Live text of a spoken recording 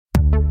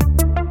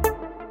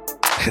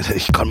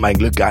ich konnte mein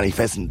Glück gar nicht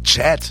fassen.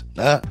 Chad,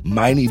 ne?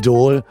 Mein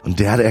Idol. Und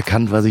der hat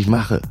erkannt, was ich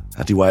mache.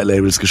 Hat die White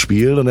Labels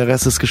gespielt und der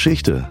Rest ist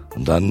Geschichte.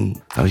 Und dann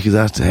habe ich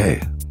gesagt, hey,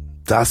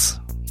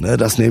 das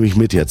nehme ich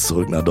mit jetzt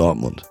zurück nach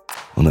Dortmund.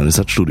 Und dann ist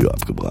das Studio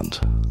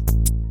abgebrannt.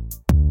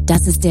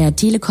 Das ist der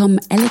Telekom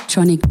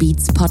Electronic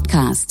Beats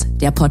Podcast.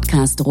 Der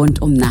Podcast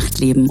rund um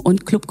Nachtleben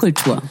und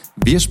Clubkultur.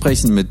 Wir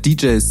sprechen mit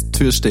DJs,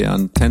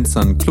 Türstehern,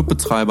 Tänzern,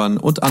 Clubbetreibern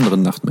und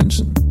anderen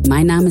Nachtmenschen.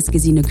 Mein Name ist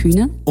Gesine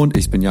Kühne. Und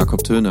ich bin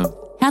Jakob Töne.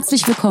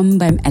 Herzlich willkommen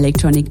beim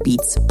Electronic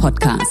Beats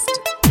Podcast.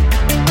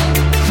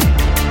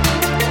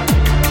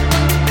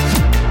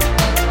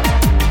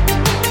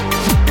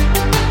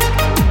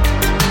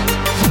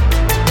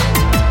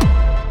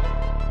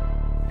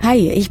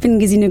 Hi, ich bin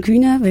Gesine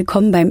Kühne.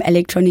 Willkommen beim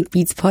Electronic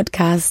Beats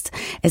Podcast.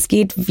 Es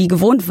geht wie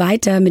gewohnt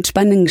weiter mit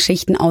spannenden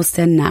Geschichten aus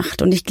der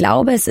Nacht. Und ich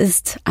glaube, es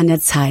ist an der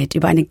Zeit,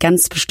 über eine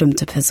ganz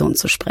bestimmte Person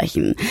zu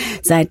sprechen.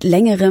 Seit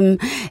längerem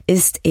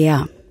ist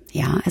er...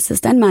 Ja, es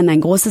ist ein Mann,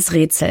 ein großes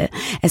Rätsel.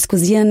 Es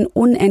kursieren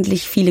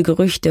unendlich viele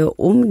Gerüchte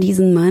um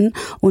diesen Mann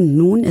und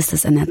nun ist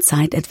es an der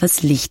Zeit,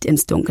 etwas Licht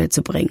ins Dunkel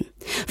zu bringen.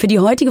 Für die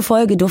heutige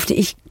Folge durfte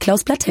ich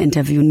Klaus Blatter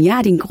interviewen.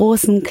 Ja, den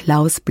großen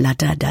Klaus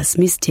Blatter, das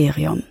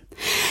Mysterium.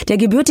 Der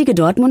gebürtige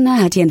Dortmunder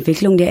hat die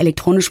Entwicklung der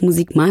elektronischen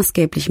Musik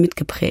maßgeblich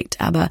mitgeprägt,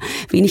 aber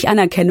wenig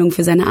Anerkennung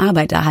für seine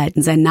Arbeit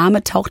erhalten. Sein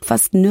Name taucht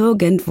fast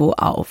nirgendwo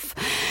auf.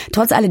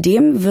 Trotz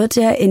alledem wird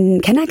er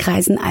in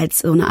Kennerkreisen als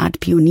so eine Art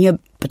Pionier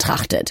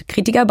betrachtet.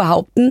 Kritiker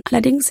behaupten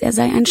allerdings, er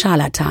sei ein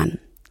Scharlatan.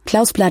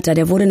 Klaus Blatter,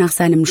 der wurde nach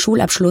seinem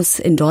Schulabschluss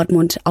in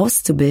Dortmund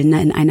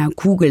Auszubildender in einer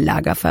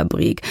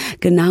Kugellagerfabrik.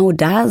 Genau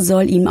da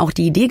soll ihm auch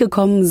die Idee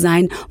gekommen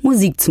sein,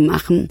 Musik zu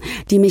machen.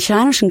 Die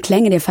mechanischen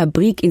Klänge der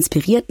Fabrik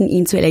inspirierten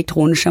ihn zu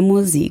elektronischer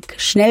Musik.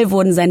 Schnell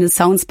wurden seine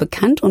Sounds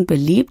bekannt und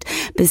beliebt,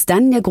 bis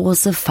dann der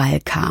große Fall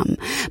kam.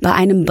 Bei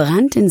einem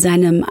Brand in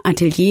seinem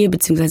Atelier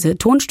bzw.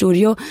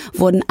 Tonstudio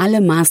wurden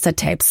alle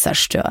Mastertapes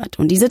zerstört.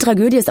 Und diese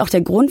Tragödie ist auch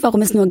der Grund,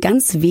 warum es nur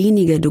ganz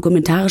wenige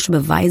dokumentarische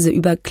Beweise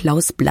über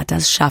Klaus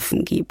Blatters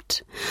Schaffen gibt.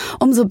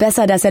 Umso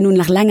besser, dass er nun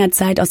nach langer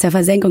Zeit aus der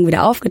Versenkung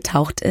wieder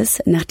aufgetaucht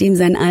ist, nachdem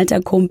sein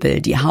alter Kumpel,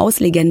 die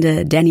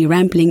Hauslegende Danny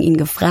Rampling, ihn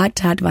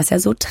gefragt hat, was er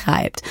so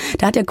treibt.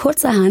 Da hat er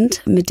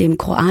kurzerhand mit dem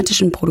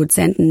kroatischen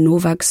Produzenten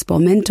Novak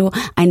Spormento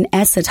ein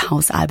Acid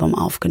House Album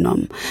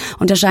aufgenommen.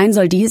 Und erscheinen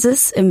soll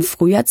dieses im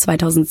Frühjahr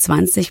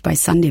 2020 bei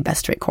Sunday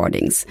Best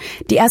Recordings.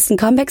 Die ersten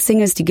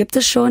Comeback-Singles, die gibt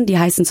es schon, die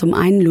heißen zum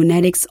einen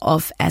Lunatics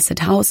of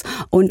Acid House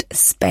und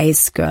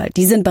Space Girl.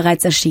 Die sind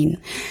bereits erschienen.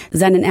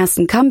 Seinen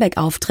ersten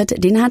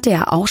Comeback-Auftritt, den hatte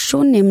er auch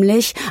schon,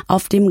 nämlich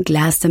auf dem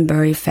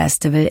Glastonbury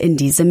Festival in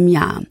diesem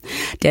Jahr.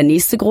 Der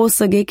nächste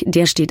große Gig,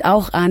 der steht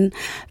auch an.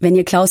 Wenn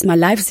ihr Klaus mal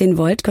live sehen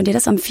wollt, könnt ihr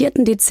das am 4.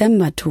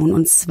 Dezember tun,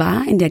 und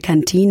zwar in der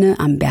Kantine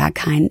am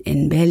Berghain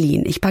in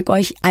Berlin. Ich packe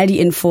euch all die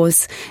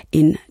Infos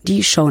in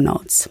die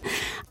Shownotes.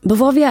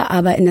 Bevor wir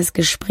aber in das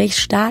Gespräch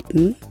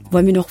starten,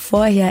 wollen wir noch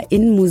vorher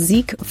in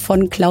Musik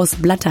von Klaus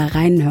Blatter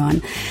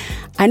reinhören.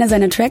 Einer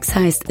seiner Tracks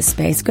heißt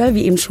Space Girl,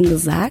 wie eben schon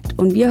gesagt,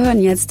 und wir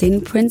hören jetzt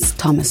den Prince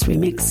Thomas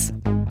Remix.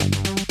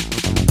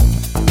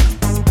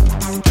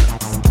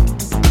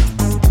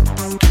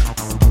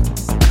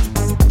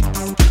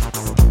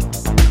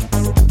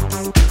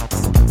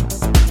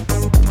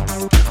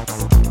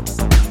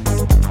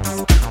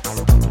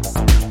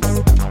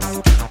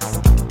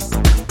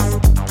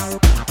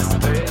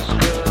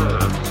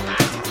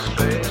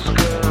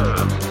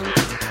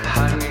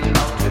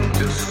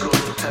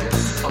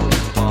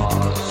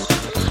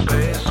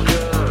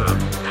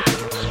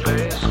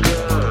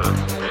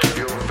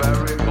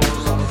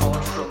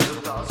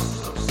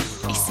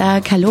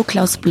 Hallo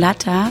Klaus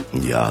Blatter.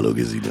 Ja, hallo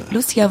Gesine.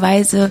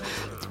 Lustigerweise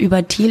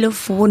über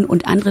Telefon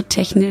und andere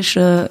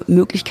technische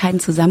Möglichkeiten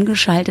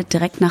zusammengeschaltet,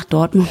 direkt nach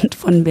Dortmund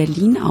von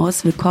Berlin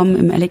aus. Willkommen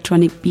im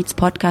Electronic Beats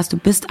Podcast. Du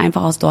bist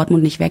einfach aus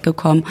Dortmund nicht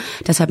weggekommen,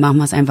 deshalb machen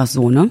wir es einfach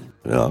so, ne?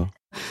 Ja.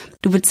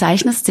 Du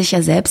bezeichnest dich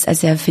ja selbst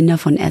als der Erfinder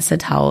von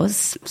Acid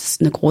House. Das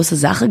ist eine große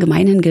Sache.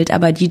 Gemeinhin gilt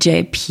aber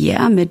DJ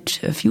Pierre mit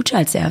Future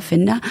als der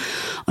Erfinder.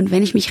 Und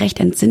wenn ich mich recht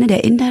entsinne,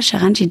 der Inder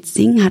Charanjit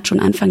Singh hat schon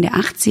Anfang der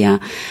 80er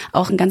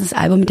auch ein ganzes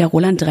Album mit der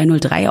Roland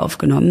 303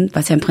 aufgenommen,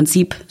 was ja im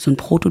Prinzip so ein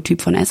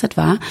Prototyp von Acid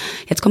war.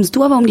 Jetzt kommst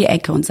du aber um die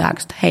Ecke und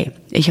sagst, hey,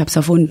 ich hab's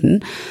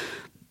erfunden.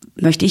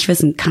 Möchte ich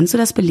wissen, kannst du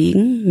das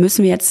belegen?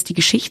 Müssen wir jetzt die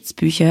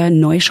Geschichtsbücher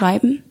neu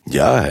schreiben?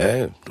 Ja,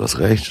 hey, du hast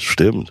recht,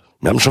 stimmt.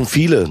 Wir haben schon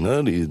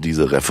viele, die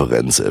diese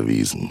Referenz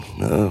erwiesen.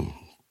 Ne?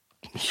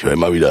 Ich höre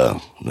immer wieder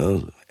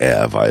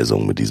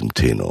Erweisungen mit diesem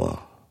Tenor.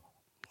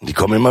 Die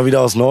kommen immer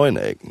wieder aus neuen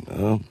Ecken.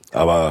 Ne?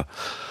 Aber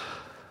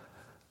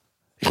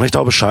ich möchte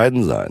auch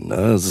bescheiden sein. Ne?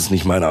 Das ist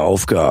nicht meine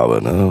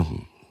Aufgabe. Ne?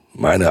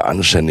 Meine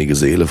anständige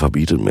Seele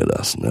verbietet mir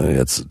das. Ne?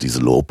 Jetzt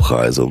diese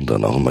Lobpreisung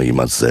dann auch immer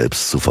jemand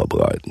selbst zu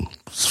verbreiten.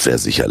 Das wäre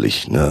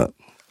sicherlich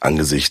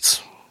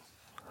angesichts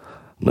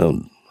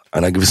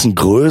einer gewissen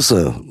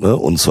Größe,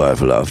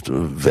 unzweifelhaft,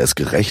 wäre es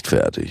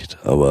gerechtfertigt.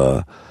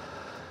 Aber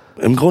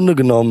im Grunde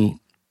genommen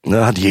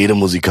hat jede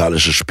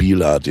musikalische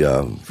Spielart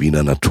ja, wie in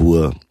der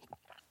Natur,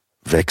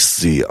 wächst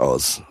sie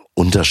aus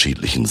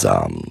unterschiedlichen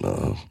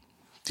Samen,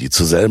 die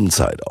zur selben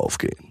Zeit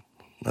aufgehen.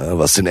 Ne,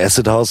 was den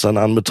Acid House dann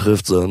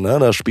anbetrifft, so, ne,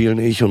 da spielen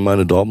ich und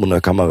meine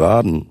Dortmunder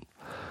Kameraden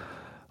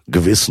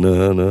gewiss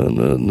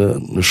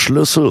eine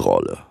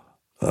Schlüsselrolle.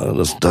 Ja,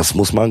 das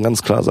muss man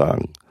ganz klar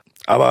sagen.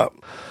 Aber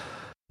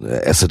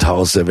der Acid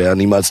House, der wäre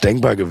niemals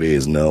denkbar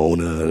gewesen, ne,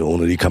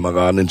 ohne die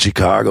Kameraden in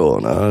Chicago,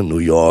 ne, New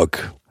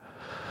York,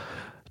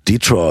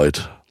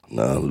 Detroit,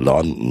 ne,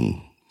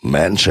 London,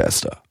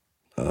 Manchester.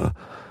 Ne,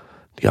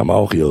 die haben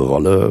auch ihre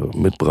Rolle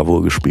mit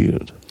Bravour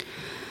gespielt.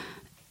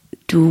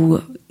 Du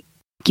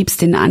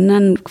gibst den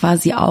anderen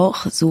quasi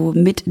auch so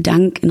mit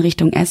Dank in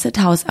Richtung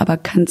Acid House, aber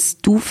kannst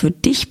du für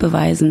dich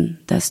beweisen,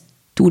 dass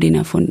du den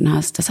erfunden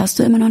hast? Das hast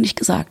du immer noch nicht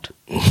gesagt.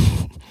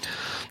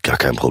 Gar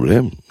kein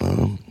Problem.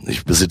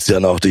 Ich besitze ja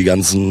noch die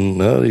ganzen,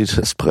 die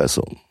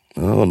Testpressung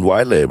und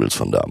White Labels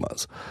von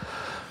damals.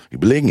 Die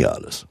belegen ja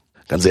alles.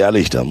 Ganz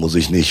ehrlich, da muss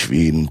ich nicht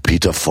wie ein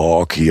Peter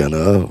Falk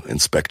hier,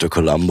 Inspector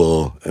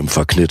Columbo im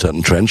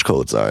verknitterten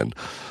Trenchcoat sein,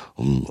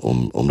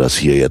 um das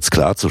hier jetzt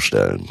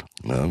klarzustellen.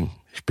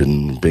 Ich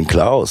bin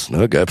Klaus,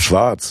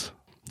 gelb-schwarz.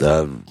 Ich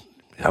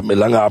habe mir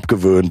lange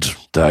abgewöhnt,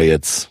 da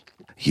jetzt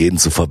jeden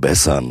zu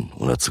verbessern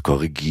oder zu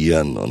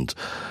korrigieren. Und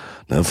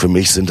für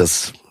mich sind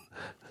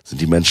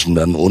die Menschen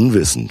dann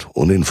unwissend,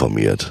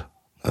 uninformiert.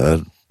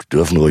 Die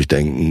dürfen ruhig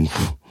denken,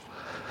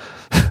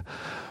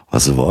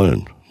 was sie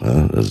wollen.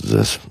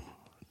 Das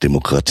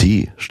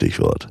Demokratie,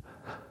 Stichwort.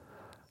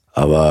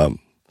 Aber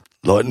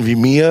Leuten wie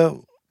mir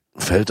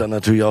fällt dann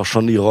natürlich auch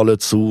schon die Rolle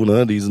zu,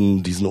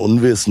 diesen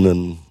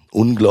Unwissenden,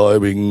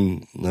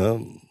 Ungläubigen,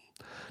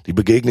 die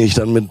begegne ich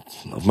dann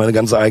auf meine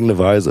ganz eigene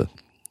Weise.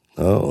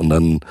 Und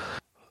dann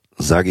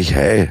sage ich,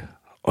 hey,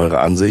 eure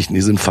Ansichten,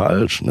 die sind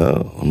falsch.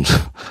 Und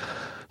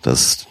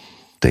das,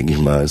 denke ich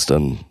mal, ist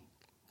dann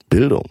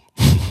Bildung.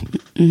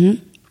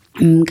 Mhm.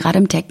 Gerade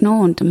im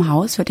Techno und im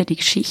Haus wird ja die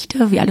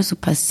Geschichte, wie alles so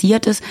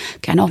passiert ist,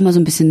 gerne auch mal so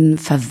ein bisschen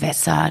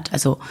verwässert.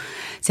 Also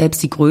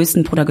selbst die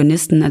größten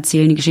Protagonisten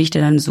erzählen die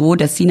Geschichte dann so,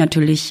 dass sie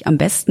natürlich am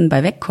besten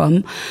bei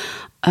wegkommen.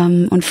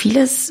 Und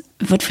vieles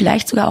wird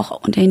vielleicht sogar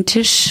auch unter den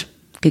Tisch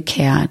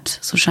gekehrt.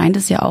 So scheint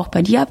es ja auch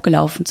bei dir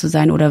abgelaufen zu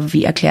sein. Oder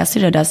wie erklärst du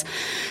dir das,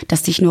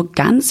 dass dich nur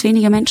ganz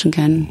wenige Menschen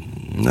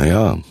kennen?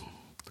 Naja,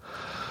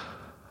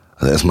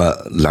 also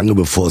erstmal lange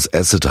bevor es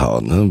Acid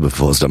House,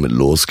 bevor es damit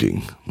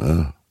losging,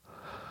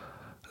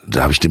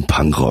 da habe ich den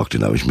Punkrock,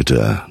 den habe ich mit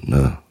der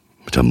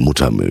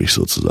Muttermilch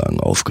sozusagen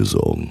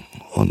aufgesogen.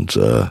 Und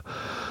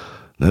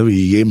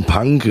wie jedem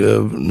Punk,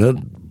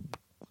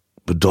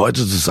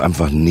 bedeutet es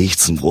einfach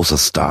nichts, ein großer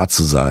Star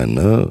zu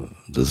sein.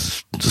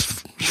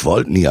 Ich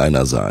wollte nie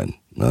einer sein.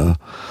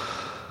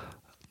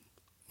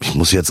 Ich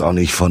muss jetzt auch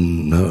nicht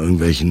von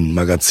irgendwelchen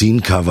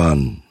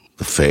Magazincovern,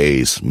 The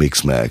Face,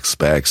 Mixmax,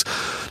 Specs,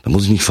 da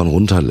muss ich nicht von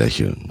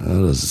runterlächeln.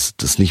 Das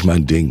ist nicht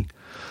mein Ding.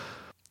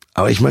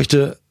 Aber ich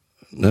möchte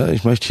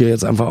hier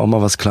jetzt einfach auch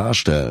mal was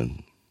klarstellen.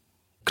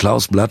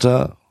 Klaus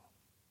Blatter,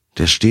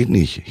 der steht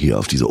nicht hier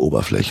auf diese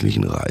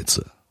oberflächlichen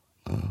Reize.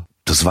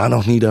 Das war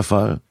noch nie der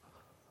Fall.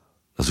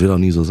 Das wird auch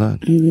nie so sein.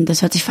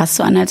 Das hört sich fast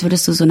so an, als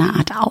würdest du so einer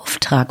Art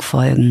Auftrag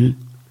folgen.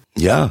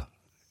 Ja,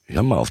 ich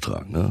habe einen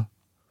Auftrag.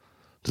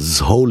 Das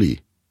ist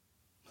holy.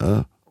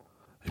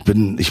 Ich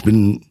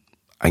bin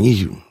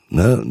eigentlich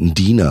ein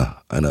Diener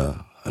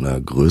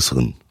einer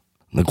größeren,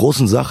 einer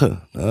großen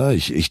Sache.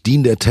 Ich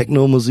diene der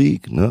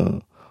Techno-Musik,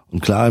 und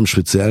klar im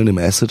Speziellen im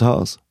Acid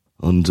House.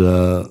 Und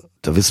da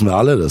wissen wir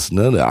alle, dass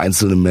der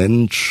einzelne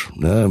Mensch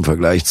im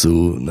Vergleich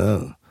zu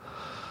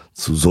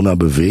so einer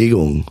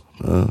Bewegung,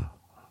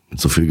 mit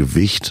so viel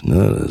Gewicht,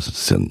 das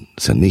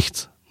ist ja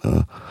nichts.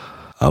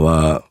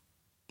 Aber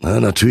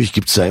natürlich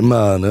gibt's ja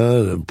immer,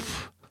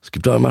 es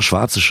gibt auch immer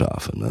schwarze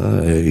Schafe,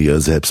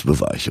 hier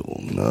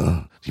Selbstbeweicherung,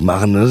 Die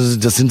machen,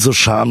 das sind so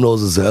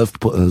schamlose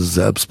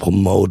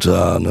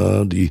Selbstpromoter,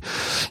 die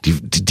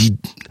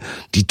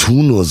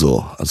tun nur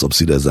so, als ob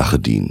sie der Sache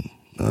dienen.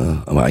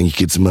 Aber eigentlich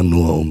geht's immer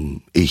nur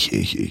um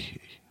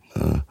ich.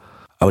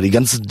 Aber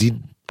die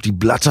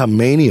Blatter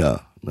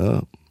Mania,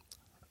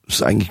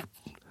 ist eigentlich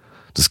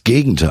das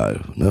Gegenteil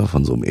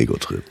von so einem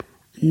Ego-Trip.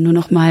 Nur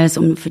nochmals,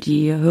 um für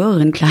die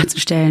Hörerin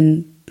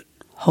klarzustellen,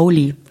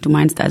 holy, du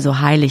meinst also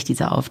heilig,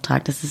 dieser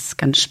Auftrag, das ist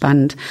ganz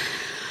spannend.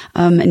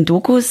 In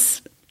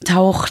Dokus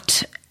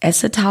taucht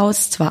Acid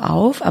House zwar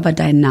auf, aber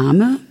dein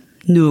Name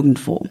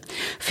nirgendwo.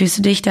 Fühlst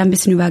du dich da ein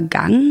bisschen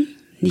übergangen,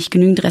 nicht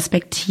genügend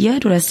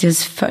respektiert oder ist dir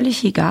das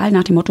völlig egal,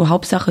 nach dem Motto,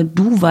 Hauptsache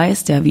du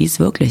weißt ja, wie es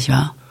wirklich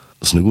war?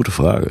 Das ist eine gute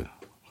Frage.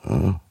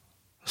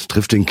 Das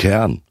trifft den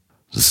Kern.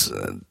 Das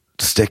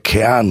ist der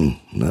Kern,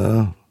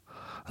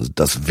 also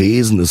das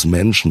Wesen des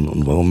Menschen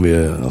und warum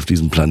wir auf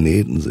diesem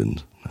Planeten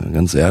sind.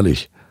 Ganz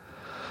ehrlich.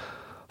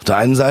 Auf der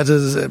einen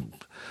Seite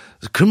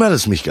kümmert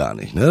es mich gar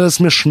nicht, das ist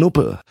mir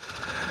Schnuppe.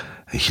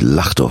 Ich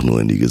lach doch nur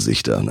in die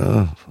Gesichter,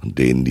 von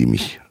denen, die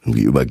mich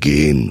irgendwie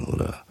übergehen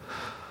oder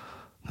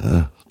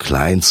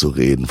klein zu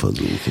reden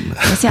versuchen. Du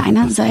hast ja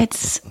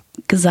einerseits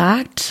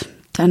gesagt,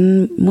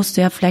 dann musst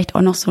du ja vielleicht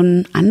auch noch so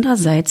ein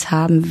andererseits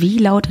haben. Wie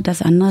lautet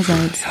das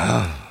andererseits?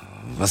 Ja,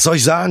 was soll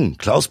ich sagen?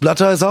 Klaus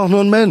Blatter ist auch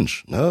nur ein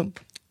Mensch,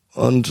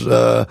 Und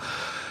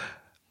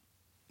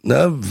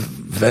ne,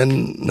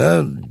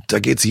 da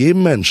geht's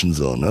jedem Menschen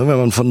so, ne, wenn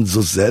man von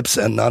so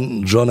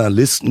selbsternannten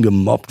Journalisten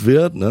gemobbt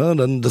wird, ne,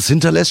 dann das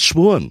hinterlässt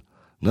Spuren,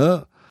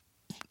 ne.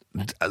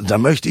 Da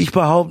möchte ich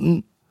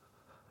behaupten,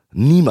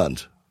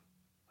 niemand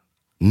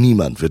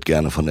wird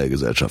gerne von der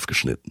Gesellschaft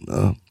geschnitten,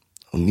 ne?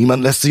 Und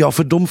niemand lässt sich auch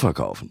für dumm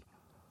verkaufen.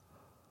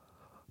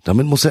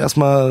 Damit musst du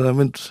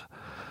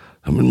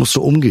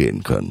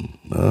umgehen können,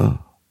 ne?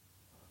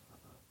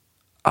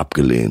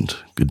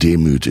 Abgelehnt,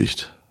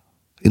 gedemütigt,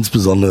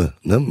 insbesondere,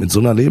 ne, mit so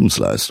einer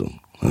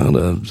Lebensleistung.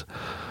 Ja,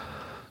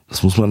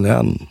 das muss man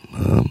lernen.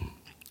 Ne?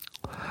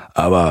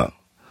 Aber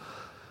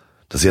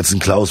dass jetzt ein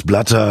Klaus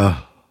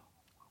Blatter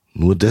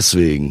nur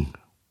deswegen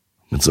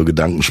mit so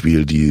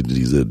Gedankenspiel,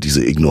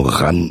 diese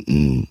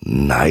ignoranten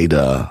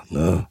Neider,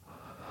 ne,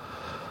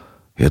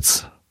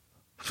 jetzt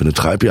für eine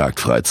Treibjagd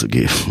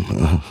freizugeben,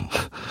 ne?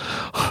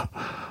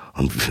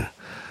 Und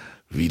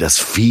wie das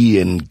Vieh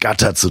in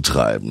Gatter zu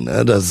treiben,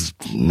 ne,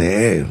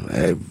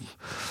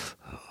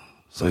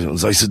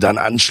 soll ich sie dann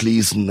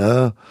anschließen,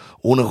 ne,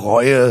 ohne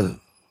Reue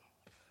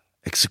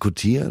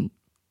exekutieren?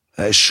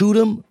 Shoot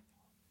 'em?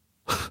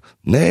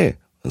 Nee,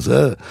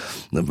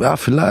 ja,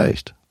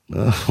 vielleicht.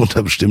 Ne,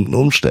 unter bestimmten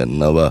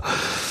Umständen, aber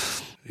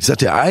ich sag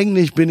dir,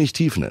 eigentlich bin ich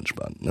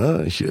tiefenentspannt.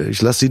 Ne?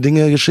 Ich lasse die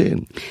Dinge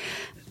geschehen.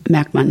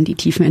 Merkt man die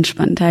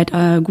Tiefenentspanntheit.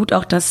 Gut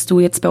auch, dass du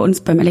jetzt bei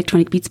uns beim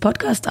Electronic Beats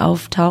Podcast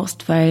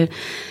auftauchst, weil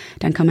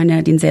dann kann man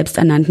ja den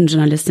selbsternannten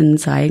Journalistinnen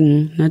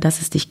zeigen, ne,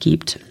 dass es dich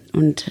gibt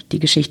und die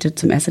Geschichte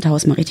zum Acid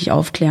House mal richtig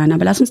aufklären.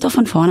 Aber lass uns doch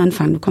von vorne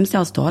anfangen. Du kommst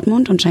ja aus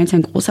Dortmund und scheinst ja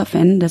ein großer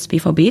Fan des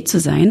BVB zu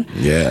sein.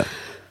 Yeah.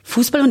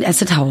 Fußball und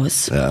Acid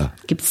House. Ja.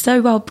 Gibt es da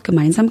überhaupt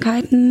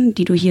Gemeinsamkeiten,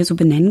 die du hier so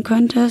benennen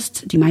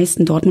könntest? Die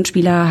meisten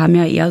Dortmund-Spieler haben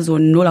ja eher so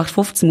einen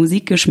 0815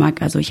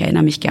 Musikgeschmack. Also ich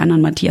erinnere mich gerne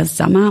an Matthias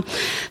Sammer,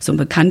 so ein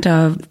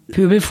bekannter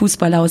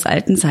Pöbelfußballer aus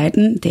alten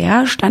Zeiten.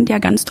 Der stand ja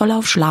ganz toll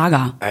auf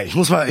Schlager. Ich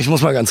muss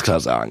mal ganz klar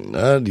sagen,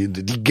 ne,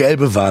 die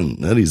gelbe Wand,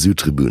 ne, die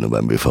Südtribüne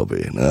beim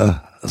BVB,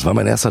 ne, das war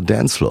mein erster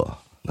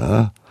Dancefloor.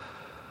 Ne.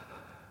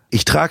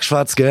 Ich trage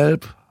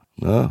schwarz-gelb,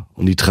 ne,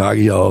 und die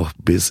trage ich auch,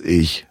 bis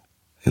ich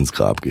ins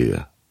Grab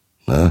gehe.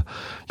 Ne?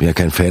 Bin ja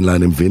kein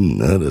Fähnlein im Wind,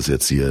 ne? Das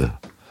jetzt hier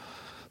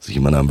sich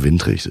immer am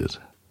Wind richtet.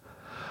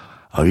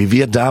 Aber wie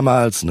wir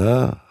damals,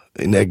 ne,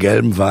 in der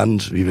gelben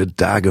Wand, wie wir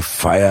da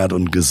gefeiert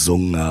und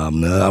gesungen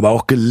haben, ne, aber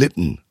auch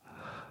gelitten,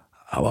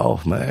 aber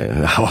auch,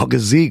 wir haben auch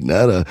gesiegt,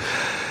 ne,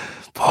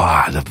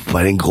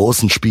 bei den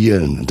großen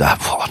Spielen,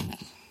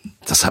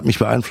 das hat mich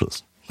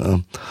beeinflusst,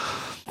 ne?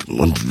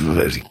 Und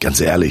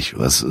ganz ehrlich,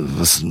 was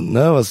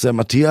der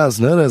Matthias,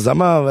 ne, der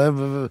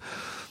Sammer,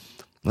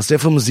 was der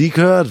für Musik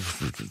hört,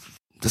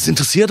 das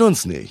interessiert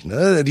uns nicht,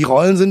 ne? Die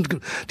Rollen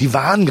die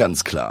waren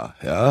ganz klar,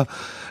 ja.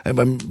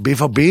 Beim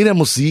BVB, der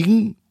muss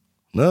siegen,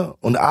 ne?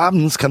 Und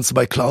abends kannst du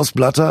bei Klaus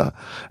Blatter,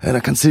 da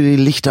kannst du dir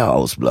die Lichter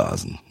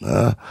ausblasen,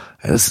 ne?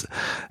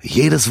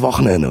 Jedes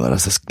Wochenende war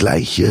das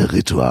gleiche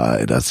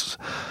Ritual,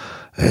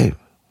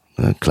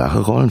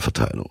 klare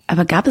Rollenverteilung.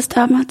 Aber gab es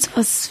damals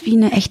was wie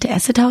eine echte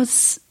Acid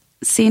House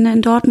Szene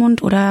in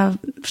Dortmund oder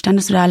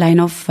standest du da allein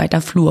auf weiter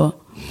Flur?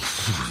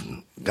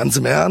 Ganz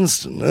im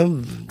Ernst,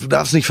 ne? Du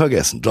darfst nicht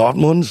vergessen,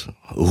 Dortmund,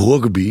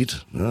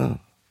 Ruhrgebiet, ne?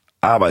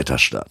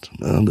 Arbeiterstadt,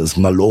 ne? Das ist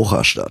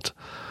Malocherstadt.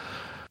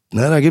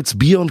 Ne? Da gibt's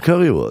Bier und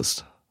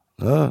Currywurst.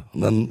 Ne?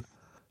 Und dann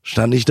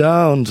stand ich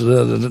da und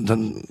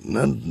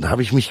dann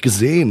habe ich mich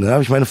gesehen,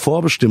 habe ich meine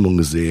Vorbestimmung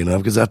gesehen und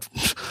habe gesagt,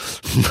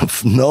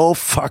 no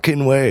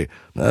fucking way.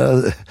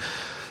 Ne?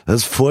 Das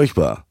ist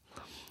furchtbar.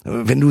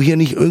 Wenn du hier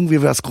nicht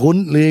irgendwie was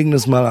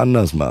Grundlegendes mal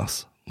anders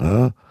machst,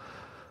 ne?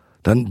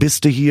 Dann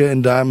bist du hier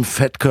in deinem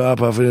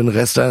Fettkörper für den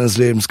Rest deines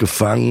Lebens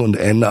gefangen und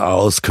Ende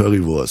aus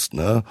Currywurst,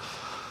 ne?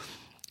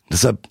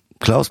 Deshalb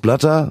Klaus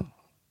Blatter,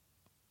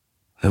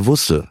 er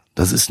wusste,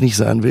 das ist nicht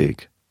sein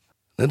Weg.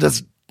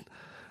 Das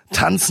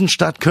Tanzen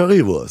statt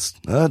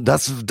Currywurst, ne?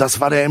 Das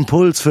war der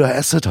Impuls für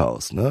Acid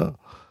House, ne?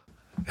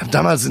 Ich habe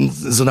damals in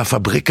so einer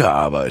Fabrik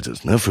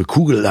gearbeitet, ne? Für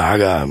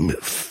Kugellager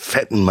mit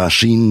fetten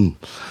Maschinen,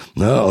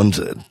 ne?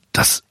 Und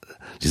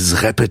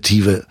dieses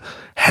repetitive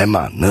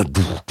Hämmern, ne?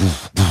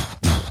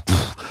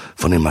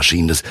 Von den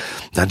Maschinen,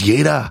 da hat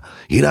jeder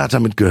hat da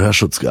mit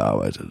Gehörschutz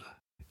gearbeitet.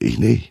 Ich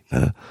nicht,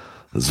 ne?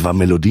 Das war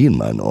Melodie in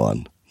meinen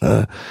Ohren,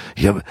 ne?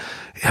 Ich hab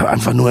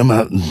einfach nur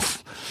immer,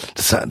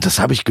 das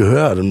habe ich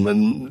gehört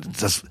und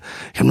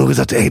ich habe nur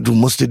gesagt, ey, du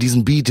musst dir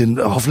diesen Beat,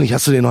 hoffentlich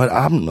hast du den heute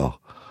Abend noch,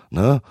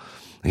 ne?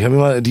 Ich habe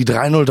immer die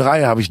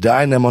 303 habe ich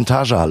da in der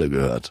Montagehalle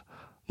gehört,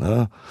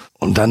 ne?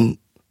 Und dann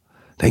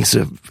denkst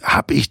du,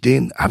 hab ich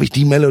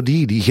die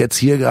Melodie, die ich jetzt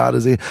hier gerade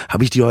sehe,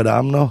 habe ich die heute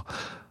Abend noch?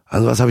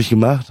 Also was habe ich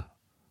gemacht?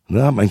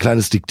 Ne, mein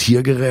kleines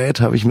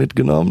Diktiergerät habe ich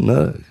mitgenommen,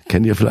 ne?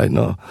 Kennt ihr vielleicht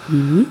noch?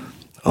 Mhm.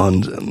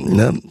 Und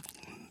ne,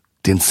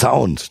 den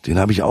Sound, den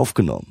habe ich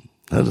aufgenommen.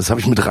 Ne? Das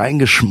habe ich mit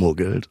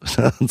reingeschmuggelt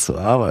zur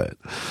Arbeit.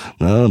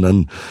 Ne? Und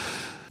dann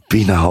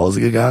bin ich nach Hause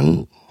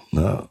gegangen.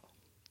 Ne?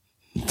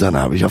 Dann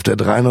habe ich auf der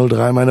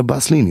 303 meine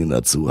Basslinien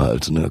dazu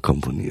halt, ne,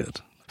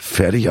 komponiert.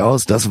 Fertig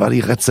aus, das war die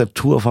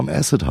Rezeptur vom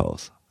Acid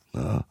House.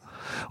 Ne?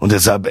 Und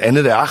deshalb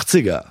Ende der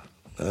 80er.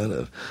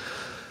 Ne?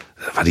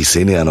 war die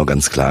Szene ja noch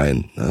ganz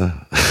klein. Ne?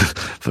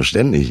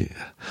 Verständlich.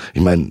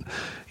 Ich meine,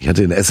 ich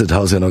hatte den Acid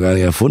House ja noch gar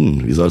nicht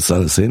erfunden. Wie soll es da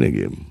eine Szene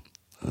geben?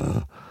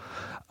 Ja.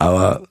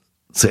 Aber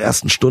zur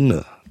ersten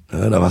Stunde,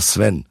 da war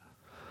Sven.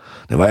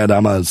 Der war ja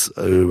damals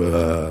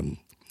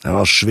er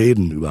war aus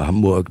Schweden, über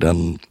Hamburg,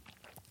 dann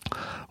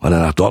war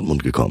er nach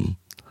Dortmund gekommen.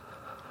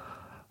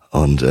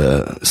 Und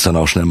ist dann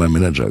auch schnell mein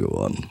Manager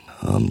geworden.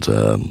 Und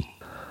da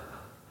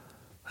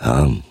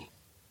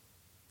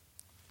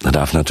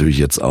darf natürlich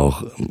jetzt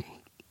auch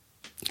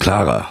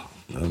Clara,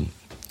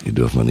 die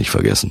dürfen wir nicht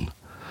vergessen.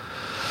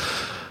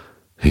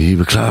 Die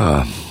liebe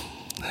Clara,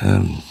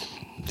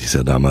 die ist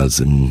ja damals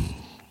im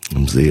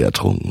See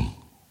ertrunken.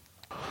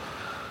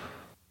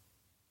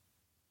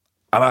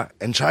 Aber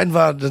entscheidend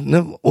war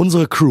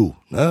unsere Crew,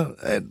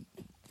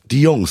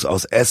 die Jungs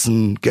aus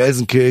Essen,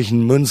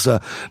 Gelsenkirchen,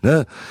 Münster,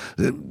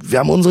 wir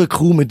haben unsere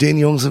Crew mit den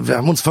Jungs, wir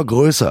haben uns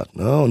vergrößert,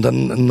 und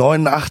dann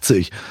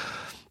 89,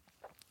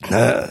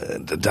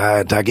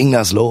 da ging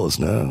das los,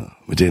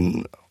 mit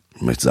den,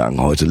 ich möchte sagen,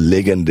 heute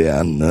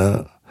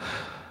legendären,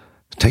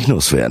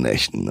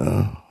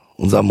 Technosphären-Nächten,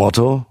 Unser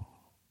Motto: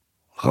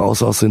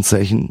 raus aus den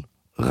Zechen,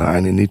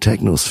 rein in die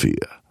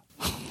Technosphäre.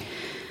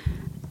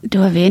 Du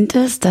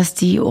erwähntest, dass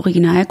die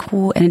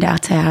Originalcrew Ende der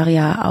 80er Jahre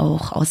ja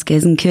auch aus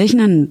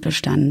Gelsenkirchen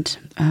bestand.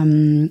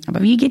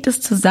 Aber wie geht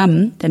es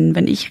zusammen? Denn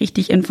wenn ich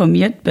richtig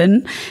informiert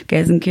bin,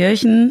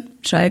 Gelsenkirchen,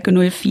 Schalke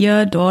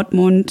 04,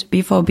 Dortmund,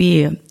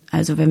 BVB.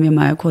 Also wenn wir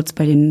mal kurz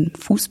bei den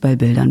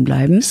Fußballbildern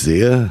bleiben. Ich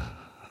sehe,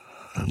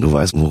 du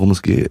weißt, worum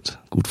es geht.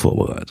 Gut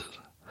vorbereitet.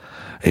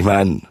 Ich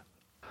meine,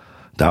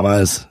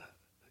 damals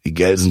die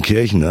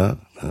Gelsenkirchener,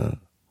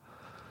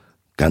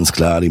 ganz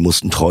klar, die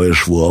mussten Treue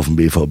schwur auf den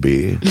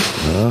BVB.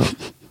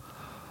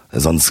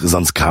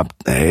 Sonst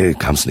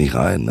kam's nicht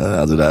rein.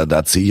 Also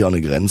da ziehe ich auch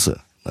eine Grenze.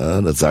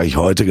 Das sage ich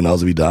heute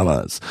genauso wie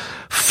damals.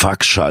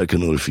 Fuck Schalke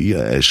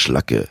 04,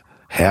 Schlacke,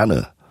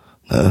 Herne.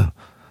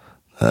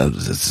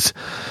 Das ist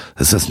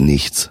das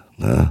Nichts.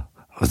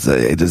 Das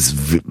ist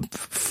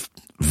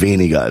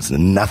weniger als eine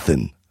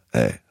Nothing.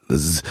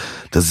 Das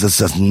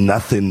ist das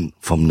Nothing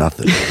vom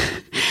Nothing.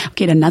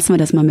 Okay, dann lassen wir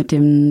das mal mit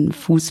den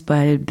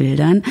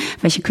Fußballbildern.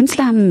 Welche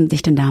Künstler haben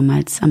dich denn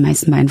damals am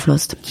meisten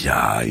beeinflusst?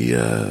 Ja,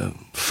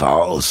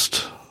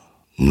 Faust,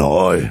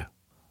 Neu,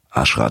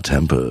 Ashra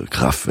Temple,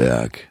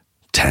 Kraftwerk,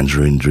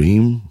 Tangerine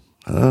Dream.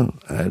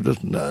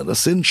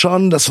 Das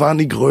waren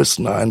die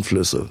größten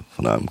Einflüsse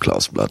von einem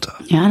Klaus Blatter.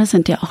 Ja, das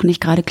sind ja auch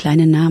nicht gerade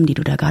kleine Namen, die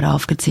du da gerade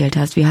aufgezählt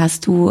hast. Wie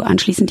hast du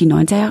anschließend die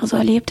 90er Jahre so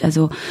erlebt?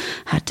 Also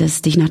hat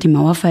es dich nach dem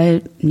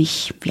Mauerfall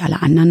nicht wie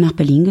alle anderen nach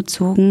Berlin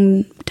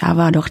gezogen? Da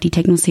war doch die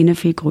Techno-Szene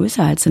viel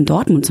größer als in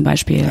Dortmund zum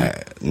Beispiel.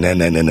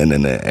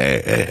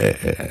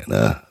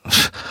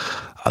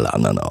 Alle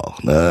anderen auch.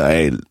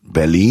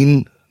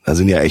 Berlin, da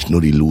sind ja echt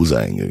nur die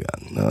Loser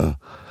hingegangen.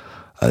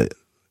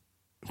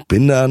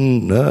 Bin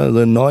dann, so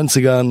in den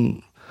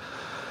 90ern,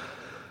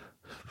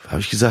 habe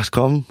ich gesagt,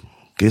 komm,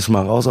 gehst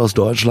mal raus aus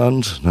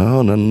Deutschland,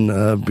 und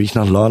dann bin ich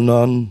nach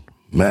London,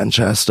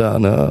 Manchester,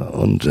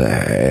 und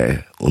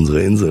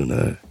unsere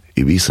Insel,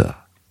 Ibiza,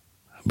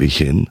 bin ich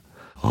hin.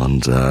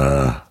 Und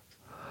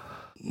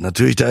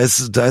natürlich, da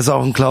ist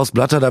auch ein Klaus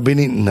Blatter, da bin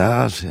ich,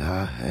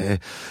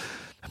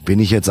 bin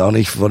ich jetzt auch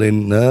nicht vor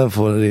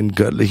den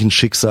göttlichen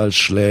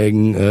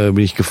Schicksalsschlägen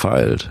bin ich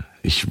gefeilt.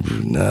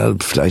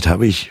 Vielleicht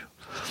habe ich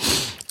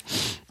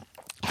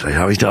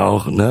da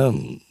auch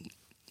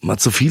mal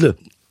zu viele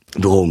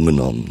Drogen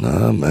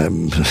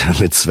genommen.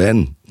 Mit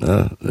Sven,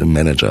 den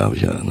Manager habe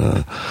ich ja.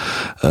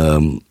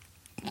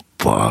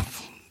 Aber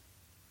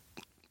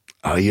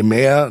je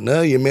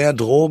mehr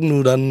Drogen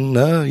du dann,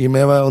 je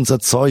mehr wir unser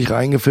Zeug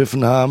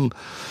reingepfiffen haben,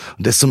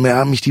 desto mehr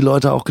haben mich die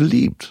Leute auch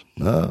geliebt.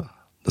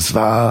 Das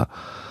war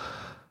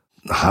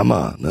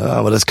Hammer.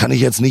 Aber das kann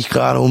ich jetzt nicht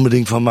gerade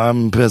unbedingt von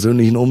meinem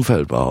persönlichen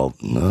Umfeld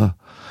behaupten.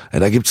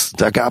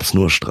 Da gab's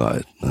nur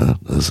Streit.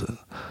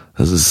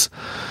 Das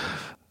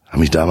habe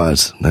mich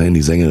damals in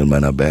die Sängerin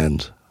meiner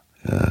Band,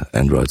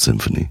 Android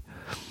Symphony,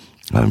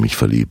 habe mich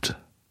verliebt.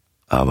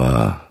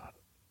 Aber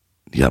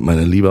die hat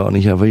meine Liebe auch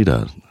nicht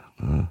erwidert.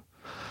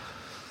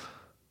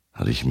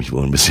 Hatte ich mich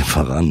wohl ein bisschen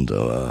verrannt,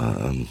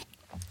 aber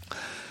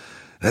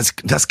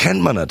das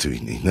kennt man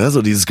natürlich nicht,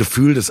 so dieses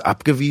Gefühl des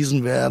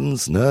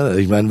Abgewiesenwerdens,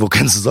 ich meine, wo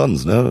kennst du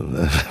sonst,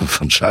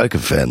 von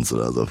Schalke-Fans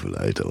oder so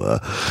vielleicht,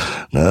 aber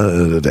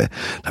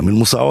damit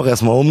musst du auch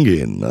erstmal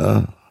umgehen,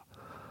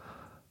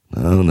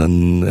 und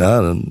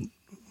dann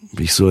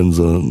bin ich so in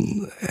so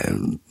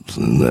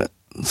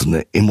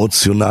eine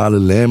emotionale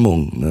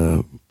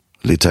Lähmung,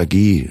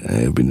 Lethargie,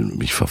 bin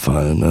ich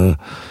verfallen,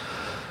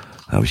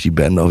 habe ich die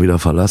Band auch wieder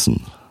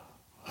verlassen,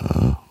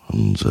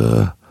 und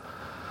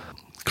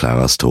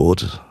Claras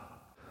Tod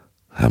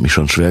hat mich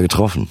schon schwer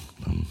getroffen.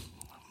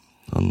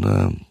 Und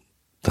da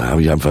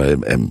habe ich einfach,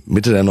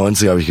 Mitte der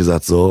 90er habe ich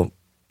gesagt, so,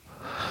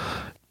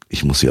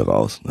 ich muss hier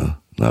raus.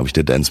 Da habe ich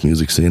der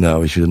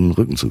Dance-Music-Szene wieder den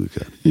Rücken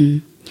zugekehrt.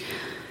 Mhm.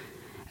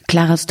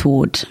 Claras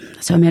Tod.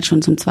 Das hören wir jetzt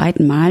schon zum 2.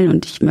 Mal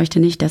und ich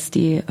möchte nicht, dass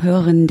die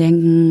Hörerinnen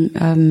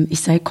denken,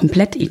 ich sei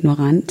komplett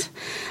ignorant.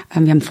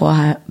 Wir haben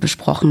vorher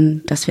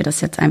besprochen, dass wir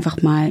das jetzt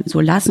einfach mal so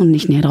lassen und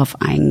nicht näher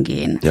drauf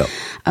eingehen. Ja.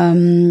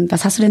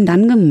 Was hast du denn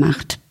dann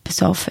gemacht?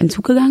 Bist du auf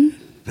Entzug gegangen?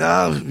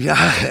 Ja,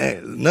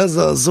 ne,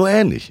 so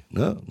ähnlich.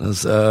 Ne?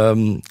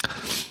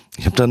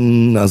 Ich habe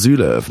dann ein Asyl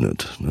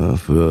eröffnet, ne,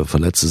 für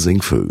verletzte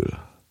Singvögel.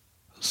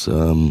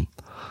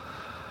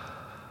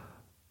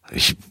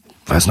 Ich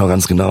weiß noch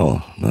ganz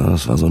genau, ne,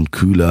 das war so ein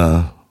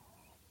kühler,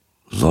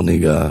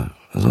 sonniger,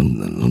 so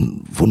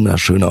ein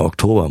wunderschöner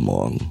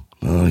Oktobermorgen.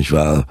 Ne, ich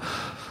war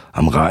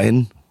am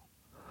Rhein,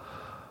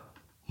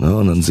 ne,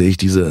 und dann sehe ich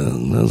so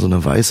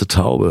eine weiße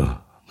Taube,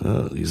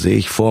 ne, die sehe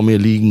ich vor mir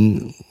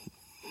liegen,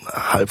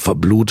 halb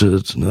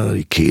verblutet, ne,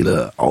 die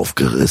Kehle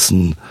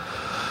aufgerissen,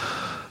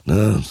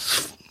 ne,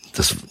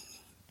 das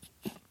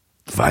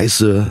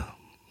weiße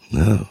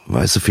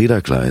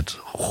Federkleid,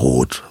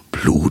 rot,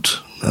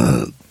 Blut,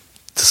 ne,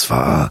 das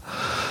war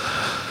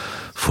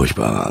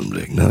furchtbarer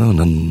Anblick, ne,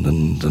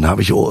 und dann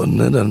habe ich,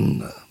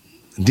 in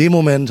dem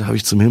Moment habe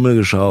ich zum Himmel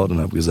geschaut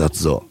und habe gesagt,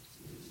 so,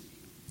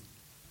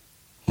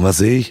 und was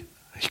sehe ich?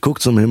 Ich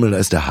gucke zum Himmel, da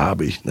ist der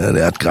Habicht, ne,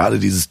 der hat gerade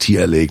dieses Tier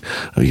erlegt,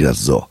 da habe ich gesagt,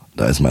 so,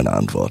 da ist meine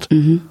Antwort.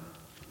 Mhm.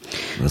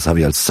 Das habe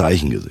ich als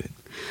Zeichen gesehen.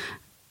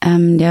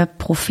 Der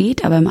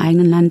Prophet aber im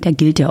eigenen Land, der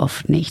gilt ja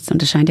oft nichts.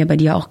 Und das scheint ja bei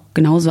dir auch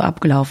genauso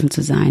abgelaufen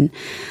zu sein.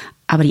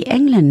 Aber die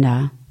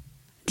Engländer,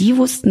 die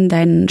wussten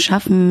dein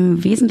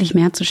Schaffen wesentlich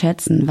mehr zu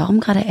schätzen. Warum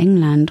gerade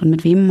England? Und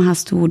mit wem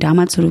hast du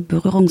damals so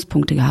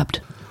Berührungspunkte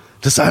gehabt?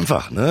 Das ist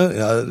einfach, ne?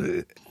 Ja,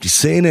 die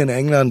Szene in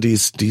England, die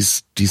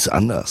ist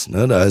anders,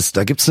 ne?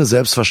 Da gibt's eine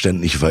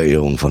selbstverständliche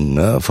Verehrung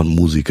von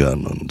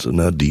Musikern und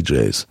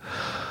DJs.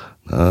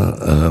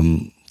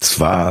 Ne?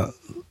 Es war,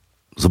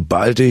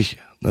 sobald ich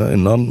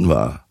in London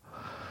war,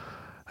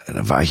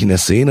 da war ich in der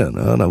Szene,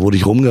 ne? Da wurde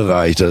ich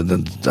rumgereicht,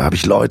 da habe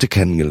ich Leute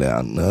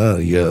kennengelernt, ne?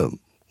 Hier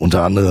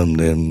unter anderem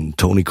den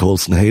Tony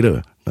Colston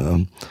Hayter,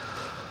 ne?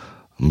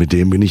 Mit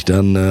dem bin ich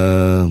dann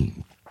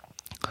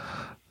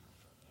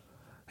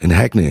in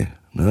Hackney,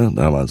 ne?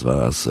 Damals war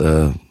das,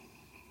 haben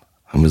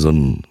wir so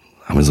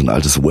ein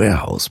altes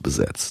Warehouse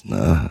besetzt,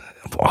 ne?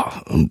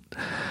 Boah, und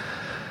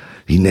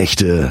die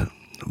Nächte,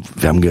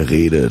 wir haben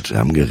geredet,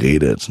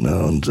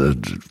 ne? Und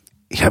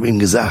ich habe ihm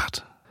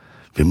gesagt,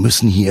 wir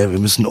müssen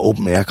ein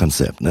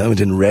Open-Air-Konzept, ne, mit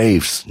den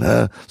Raves,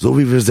 ne, so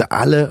wie wir sie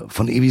alle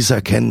von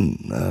Ibiza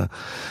kennen, ne,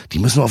 die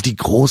müssen wir auf die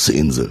große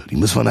Insel, die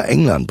müssen wir nach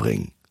England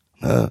bringen,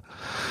 ne.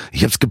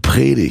 Ich hab's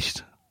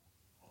gepredigt.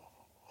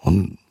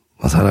 Und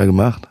was hat er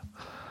gemacht?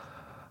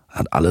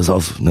 Hat alles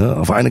auf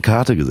eine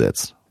Karte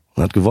gesetzt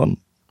und hat gewonnen,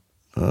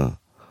 ne.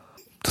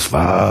 Das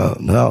war,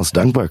 ne, aus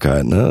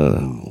Dankbarkeit,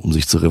 ne, um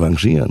sich zu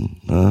revanchieren,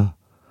 ne.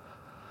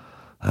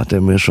 Hat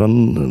er mir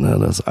schon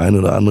das ein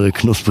oder andere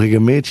knusprige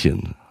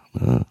Mädchen,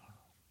 ne,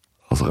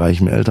 aus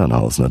reichem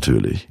Elternhaus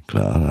natürlich,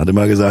 klar. Hat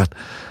immer gesagt,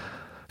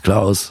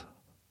 Klaus,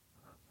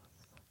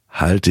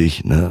 halt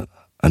dich, ne,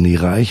 an die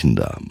reichen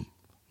Damen.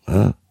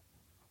 Ne?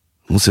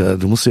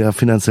 Du musst ja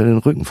finanziell den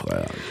Rücken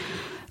frei haben.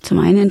 Zum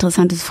einen ein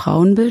interessantes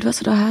Frauenbild, was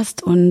du da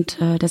hast,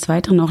 und des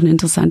Weiteren auch eine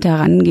interessante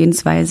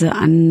Herangehensweise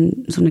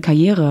an so eine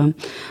Karriere.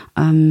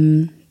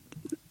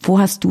 Wo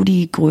hast du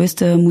die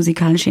größte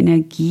musikalische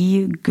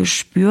Energie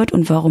gespürt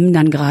und warum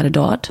dann gerade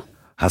dort?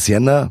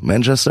 Hacienda,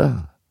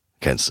 Manchester,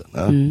 kennst du,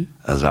 ne? Mhm.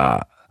 Also,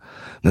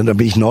 ne, da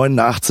bin ich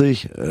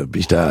 89, bin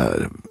ich da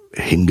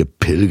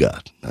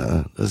hingepilgert.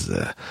 Ne? Das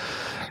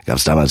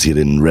gab's damals hier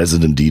den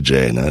Resident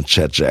DJ, ne,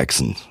 Chad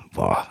Jackson.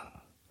 Boah.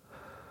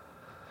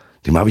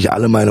 Dem habe ich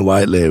alle meine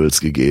White Labels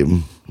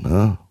gegeben,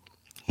 ne?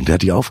 Und der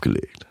hat die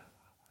aufgelegt.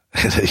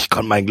 Ich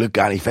konnte mein Glück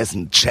gar nicht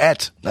fassen.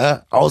 Chad,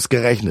 ne?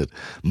 Ausgerechnet.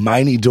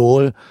 Mein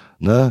Idol,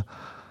 ne?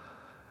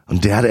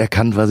 Und der hat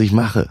erkannt, was ich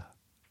mache.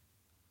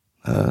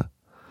 Ne?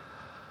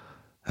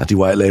 Hat die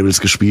White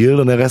Labels gespielt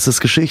und der Rest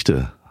ist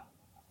Geschichte.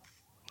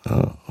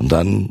 Ja, und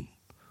dann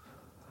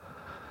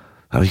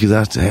habe ich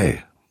gesagt, hey,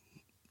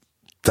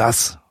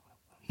 das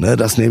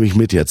nehme ich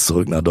mit jetzt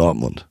zurück nach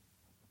Dortmund.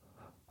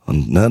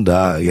 Und ne,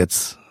 da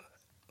jetzt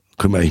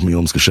kümmere ich mich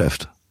ums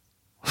Geschäft.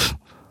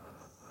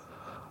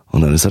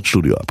 Und dann ist das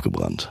Studio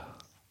abgebrannt.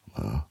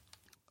 Ja.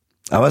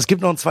 Aber es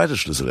gibt noch ein zweites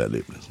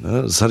Schlüsselerlebnis.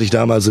 Ne? Das hatte ich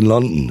damals in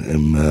London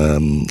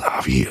im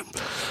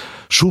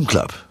Shoom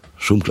Club,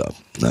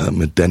 ne?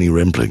 Mit Danny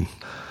Rimpling.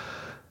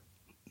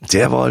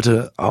 Der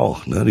wollte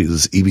auch, ne,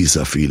 dieses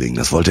Ibiza-Feeling.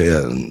 Das wollte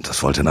er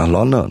nach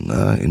London,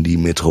 ne, in die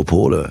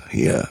Metropole.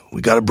 Hier,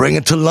 we gotta bring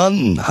it to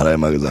London, hat er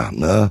immer gesagt,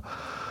 ne.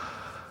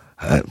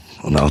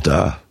 Und auch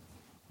da,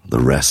 the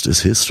rest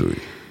is history.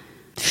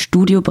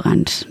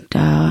 Studiobrand,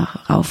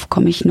 darauf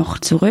komme ich noch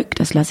zurück.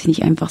 Das lasse ich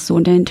nicht einfach so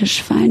unter den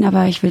Tisch fallen,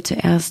 aber ich will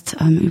zuerst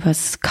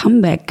übers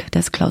Comeback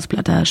des Klaus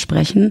Blatter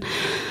sprechen.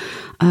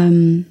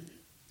 Du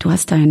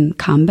hast dein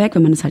Comeback,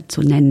 wenn man es halt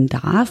so nennen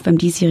darf, beim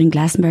diesjährigen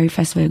Glastonbury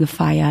Festival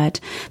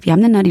gefeiert. Wie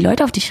haben denn da die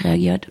Leute auf dich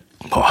reagiert?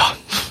 Boah,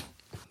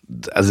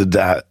 also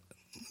das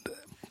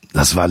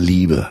war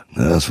Liebe,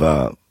 ne? Das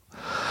war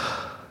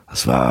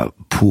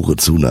pure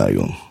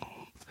Zuneigung.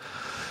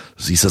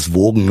 Du siehst das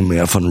wogende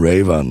Meer von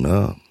Ravern,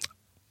 ne?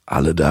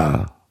 Alle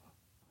da.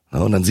 Ja,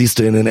 und dann siehst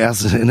du in der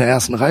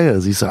ersten Reihe,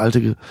 siehst du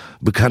alte,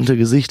 bekannte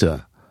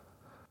Gesichter.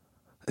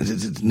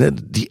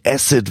 Die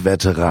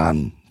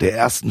Acid-Veteranen der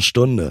ersten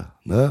Stunde,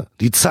 ne?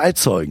 Die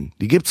Zeitzeugen,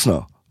 die gibt's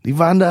noch. Die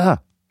waren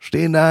da,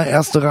 stehen da,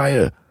 erste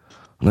Reihe.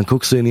 Und dann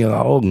guckst du in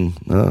ihre Augen,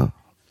 ne?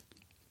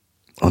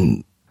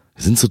 Und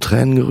die sind zu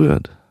Tränen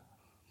gerührt.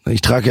 Ich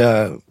trage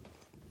ja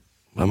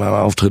bei meinem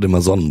Auftritt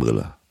immer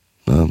Sonnenbrille,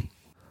 ne?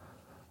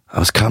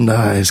 Aber es kam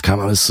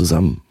alles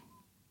zusammen.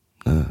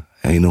 Ne?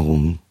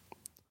 Erinnerungen,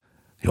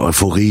 die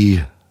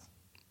Euphorie,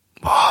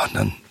 und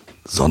dann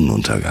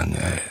Sonnenuntergang,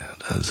 ey.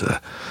 Das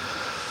ist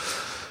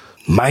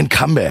mein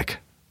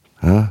Comeback.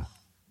 Ja?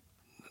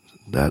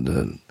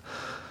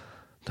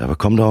 Da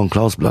bekommt auch ein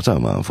Klaus Blatter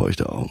mal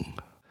feuchte Augen.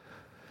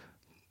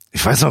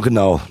 Ich weiß noch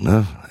genau,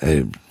 ne?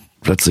 Ey,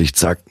 plötzlich,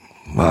 zack,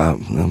 war,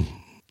 ne?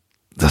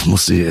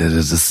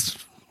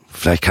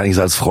 Vielleicht kann ich es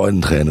als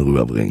Freudenträne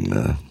rüberbringen,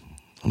 ne?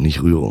 Und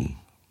nicht Rührung.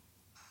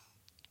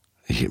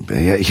 Ich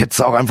hätte es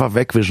auch einfach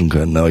wegwischen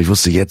können, aber ich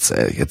wusste jetzt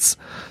ist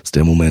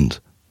der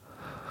Moment.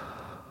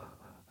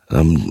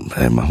 Machen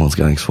wir uns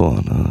gar nichts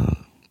vor. Ne?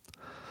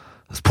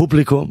 Das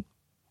Publikum,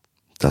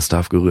 das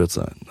darf gerührt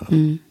sein. Ne?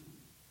 Mhm.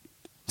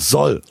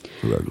 Soll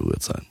sogar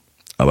gerührt sein.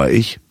 Aber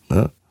ich,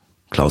 ne?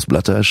 Klaus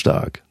Blatter ist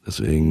stark.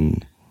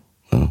 Deswegen,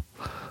 ne?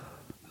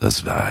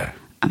 Das war...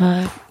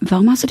 Aber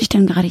warum hast du dich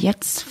denn gerade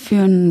jetzt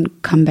für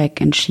ein Comeback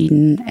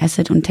entschieden?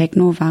 Acid und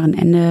Techno waren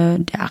Ende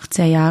der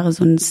 80er Jahre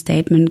so ein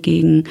Statement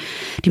gegen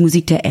die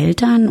Musik der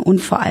Eltern und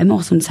vor allem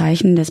auch so ein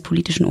Zeichen des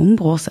politischen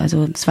Umbruchs.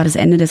 Also es war das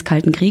Ende des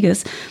Kalten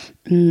Krieges.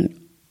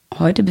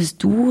 Heute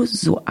bist du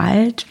so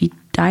alt wie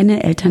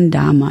deine Eltern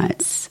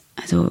damals.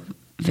 Also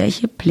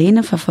welche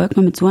Pläne verfolgt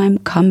man mit so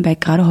einem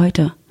Comeback gerade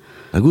heute?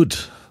 Na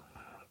gut,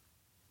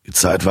 die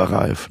Zeit war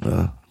reif.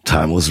 Ne?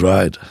 Time was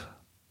right.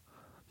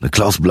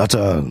 Klaus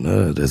Blatter,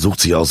 ne, der sucht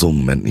sich auch so einen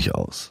Moment nicht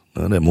aus.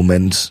 Ne, der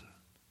Moment,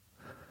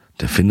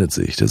 der findet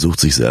sich, der sucht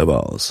sich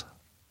selber aus.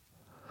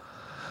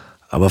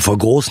 Aber vor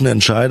großen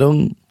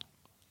Entscheidungen,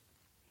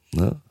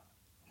 ne,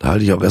 da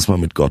halte ich auch erstmal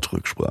mit Gott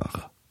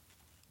Rücksprache.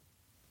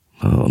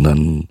 Ne, und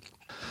dann,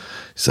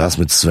 ich saß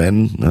mit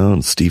Sven, ne,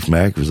 und Steve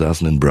Mack, wir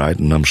saßen in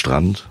Brighton am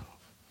Strand,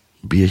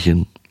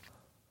 Bierchen.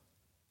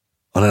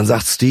 Und dann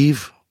sagt Steve,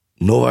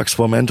 Novak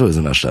Spormento ist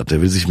in der Stadt,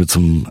 der will sich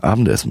zum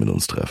Abendessen mit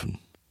uns treffen.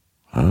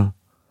 Ja?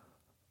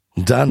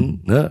 Und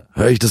dann, ne,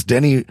 höre ich das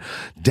Danny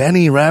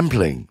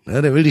Rampling,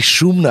 ne, der will die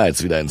Shoom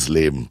Nights wieder ins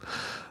Leben.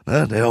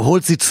 Ne, der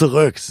holt sie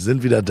zurück, sie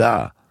sind wieder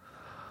da.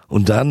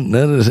 Und dann,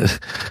 ne,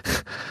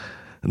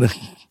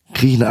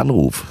 kriege ich einen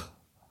Anruf.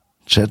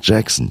 Chad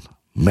Jackson,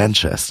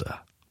 Manchester.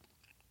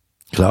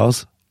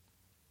 Klaus,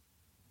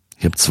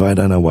 ich habe 2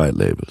 deiner White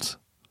Labels.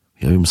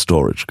 Ich habe im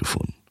Storage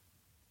gefunden.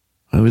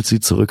 Willst du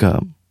sie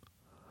zurückhaben?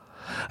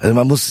 Also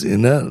da musst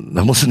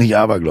du nicht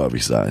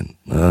abergläubig sein.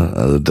 Ne?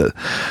 Also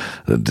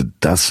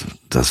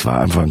das war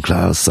einfach ein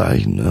klares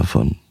Zeichen, ne,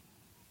 von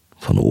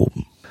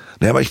oben.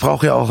 Ne, aber ich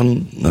brauche ja auch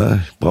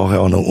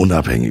eine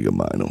unabhängige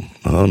Meinung.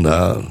 Ne? Und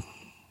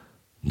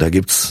da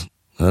gibt's,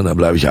 ne, da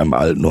bleibe ich einem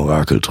alten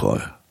Orakel treu.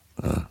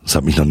 Ne? Das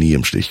hat mich noch nie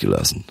im Stich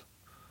gelassen.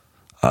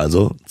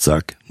 Also,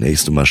 zack,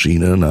 nächste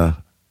Maschine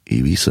nach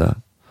Ibiza,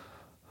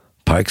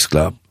 Pikes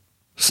Club,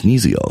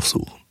 Sneezy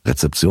aufsuchen,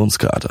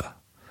 Rezeptionskater.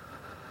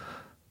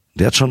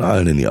 Der hat schon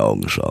allen in die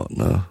Augen geschaut,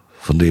 ne?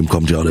 Von dem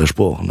kommt ja auch der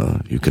Spruch, ne?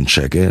 You can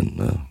check in,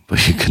 ne? But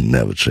you can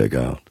never check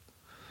out.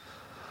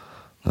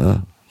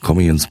 Ne? Komm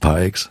ich ins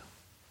Pikes,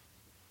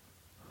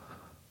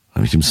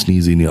 habe ich dem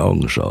Sneezy in die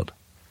Augen geschaut.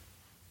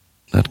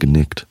 Er hat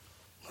genickt.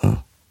 Ne?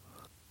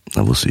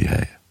 Da wusste ich,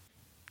 hey,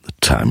 the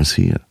time is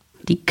here.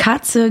 Die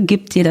Katze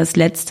gibt dir das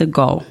letzte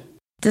Go.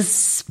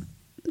 Das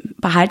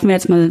behalten wir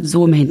jetzt mal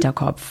so im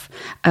Hinterkopf.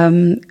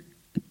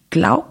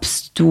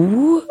 Glaubst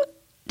du,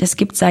 es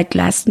gibt seit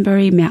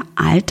Glastonbury mehr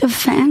alte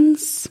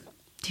Fans,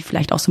 die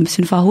vielleicht auch so ein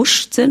bisschen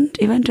verhuscht sind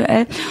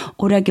eventuell?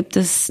 Oder gibt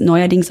es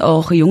neuerdings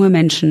auch junge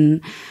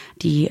Menschen,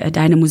 die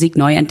deine Musik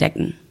neu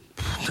entdecken?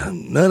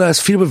 Ne, da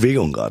ist viel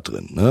Bewegung gerade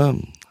drin.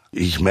 Ne?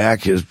 Ich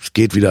merke, es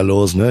geht wieder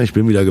los. Ne? Ich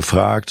bin wieder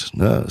gefragt.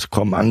 Ne? Es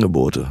kommen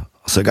Angebote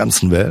aus der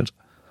ganzen Welt.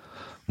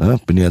 Ne?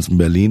 Bin jetzt in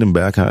Berlin, im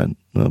Berghain,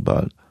 ne?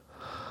 Bald.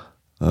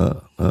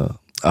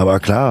 Aber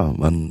klar,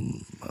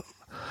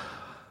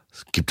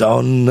 es gibt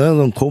auch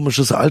so ein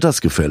komisches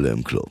Altersgefälle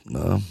im Club.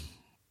 Ne?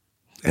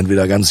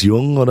 Entweder ganz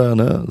jung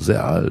oder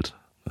sehr alt.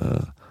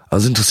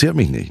 Also interessiert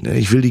mich nicht. Ne?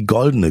 Ich will die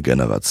goldene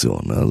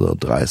Generation, ne? So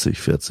 30,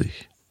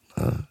 40.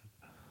 Ne?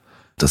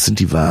 Das sind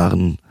die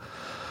wahren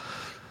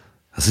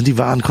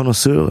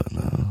Konnoisseure.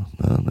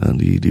 Ne?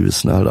 Die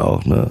wissen halt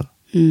auch,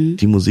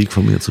 die Musik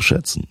von mir zu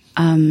schätzen.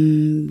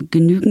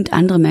 Genügend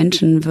andere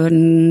Menschen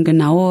würden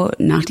genau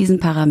nach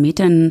diesen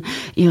Parametern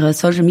ihre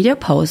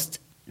Social-Media-Posts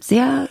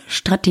sehr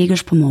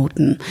strategisch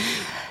promoten.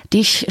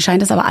 Dich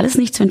scheint das aber alles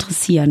nicht zu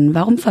interessieren.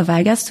 Warum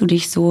verweigerst du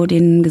dich so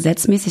den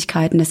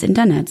Gesetzmäßigkeiten des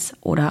Internets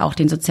oder auch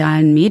den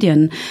sozialen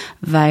Medien?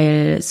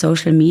 Weil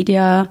Social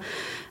Media,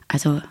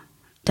 also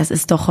Das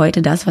ist doch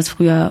heute das, was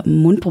früher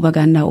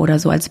Mundpropaganda oder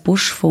so als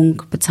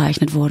Buschfunk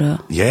bezeichnet wurde.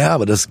 Ja,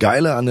 aber das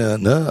Geile an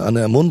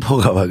der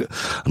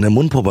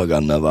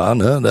Mundpropaganda war,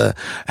 ne, da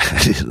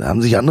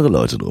haben sich andere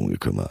Leute drum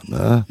gekümmert,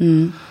 ne?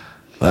 Mhm.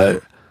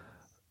 Weil,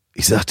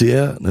 ich sag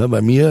dir, ne,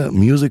 bei mir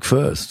Music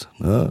first,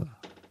 ne?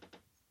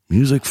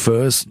 Music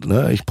first,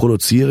 ne? Ich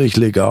produziere, ich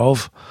lege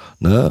auf,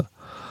 ne?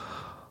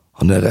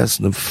 Und der Rest,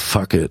 ne,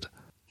 fuck it.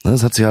 Ne,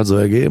 das hat sich halt so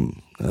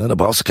ergeben. Ne? Da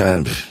brauchst du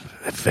keine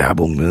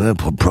Werbung, ne?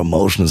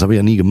 Promotion, das habe ich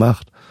ja nie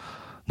gemacht.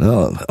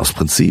 Ne? Aus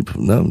Prinzip,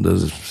 ne?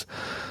 Das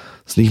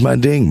ist nicht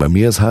mein Ding. Bei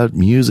mir ist halt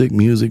Music.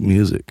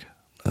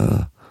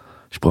 Ne?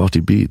 Ich brauche die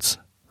Beats.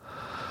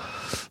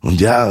 Und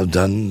ja,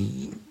 dann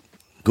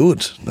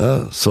gut,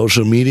 ne?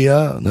 Social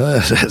Media,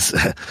 ne?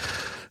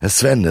 Der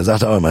Sven, der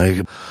sagt auch immer,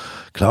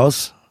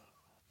 Klaus,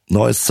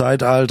 neues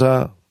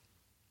Zeitalter,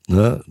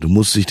 ne? Du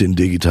musst dich den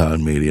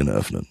digitalen Medien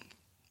öffnen.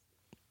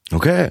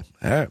 Okay,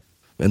 ja.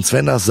 Wenn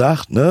Sven das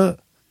sagt, ne?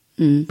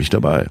 Bin ich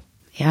dabei.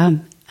 Ja,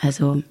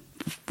 also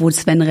wo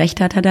Sven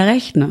recht hat, hat er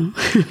recht, ne?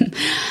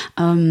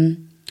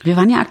 Wir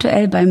waren ja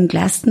aktuell beim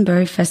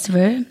Glastonbury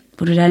Festival,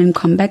 wo du deinen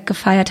Comeback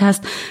gefeiert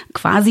hast,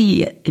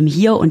 quasi im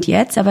Hier und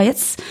Jetzt. Aber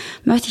jetzt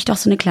möchte ich doch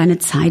so eine kleine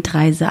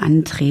Zeitreise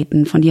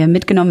antreten, von dir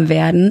mitgenommen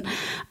werden,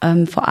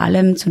 vor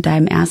allem zu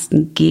deinem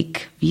ersten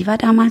Gig. Wie war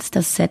damals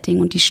das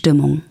Setting und die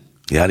Stimmung?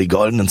 Ja, die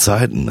goldenen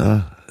Zeiten,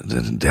 ne?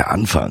 Der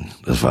Anfang.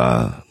 Das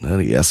war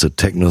die erste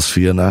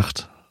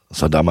Technosphere-Nacht.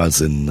 Das war damals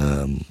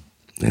in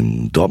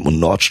Dortmund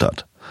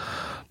Nordstadt.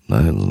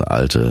 Ne, so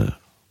eine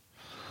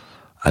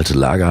alte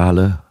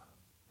Lagerhalle.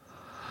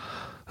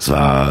 Es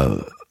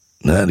war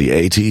die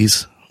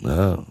 80s,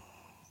 ne,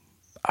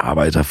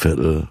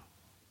 Arbeiterviertel.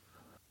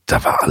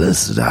 Da war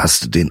alles, da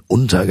hast du den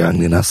Untergang,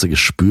 den hast du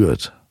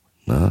gespürt.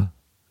 Ne?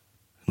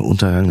 Den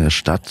Untergang der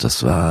Stadt,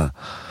 das war,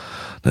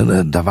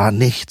 da war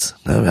nichts.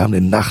 Ne? Wir haben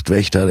den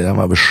Nachtwächter, den haben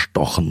wir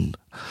bestochen.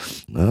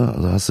 Ne?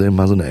 Also hast du ihm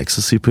mal so eine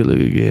Ecstasy-Pille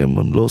gegeben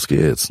und los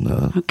geht's.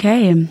 Ne?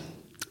 Okay.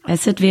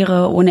 Acid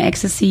wäre ohne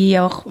Ecstasy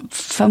auch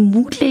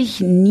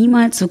vermutlich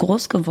niemals so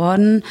groß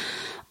geworden.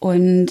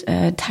 Und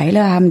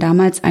Teile haben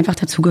damals einfach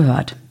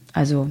dazugehört.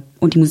 Also,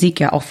 und die Musik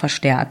ja auch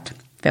verstärkt,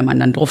 wenn man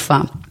dann drauf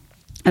war.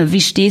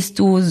 Wie stehst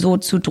du so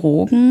zu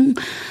Drogen?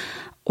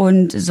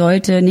 Und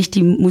sollte nicht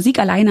die Musik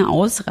alleine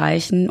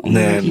ausreichen, um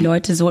die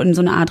Leute so in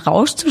so eine Art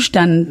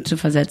Rauschzustand zu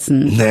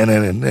versetzen? Nee.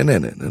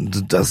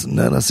 Das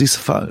siehst du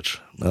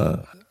falsch.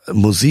 Ne?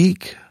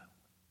 Musik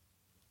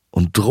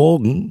und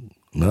Drogen,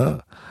 ne?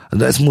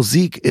 Da ist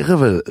Musik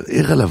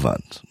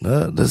irrelevant.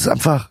 Ne? Das ist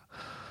einfach,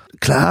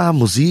 klar,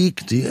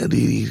 Musik,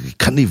 die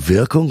kann die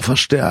Wirkung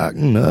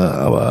verstärken, ne?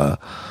 Aber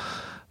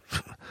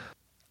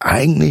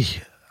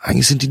eigentlich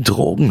sind die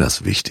Drogen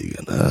das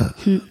Wichtige, ne?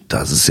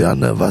 Das ist ja,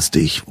 was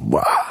dich,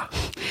 wow.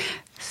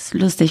 Das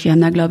ist lustig, wir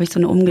haben da, glaube ich, so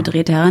eine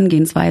umgedrehte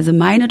Herangehensweise.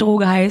 Meine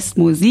Droge heißt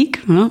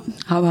Musik, ne?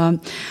 Aber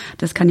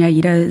das kann ja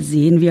jeder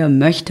sehen, wie er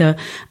möchte.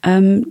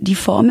 Die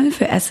Formel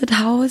für Acid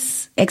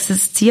House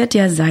existiert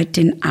ja seit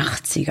den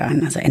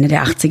 80ern, also Ende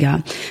der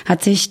 80er.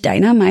 Hat sich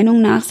deiner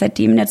Meinung nach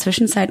seitdem in der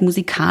Zwischenzeit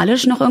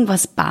musikalisch noch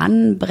irgendwas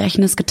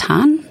Bahnbrechendes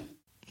getan?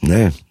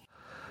 Nee.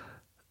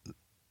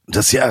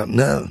 Das ist ja,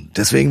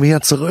 deswegen bin ich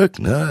ja zurück,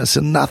 ne? Das ist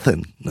ja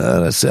nothing, ne?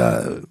 Das ist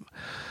ja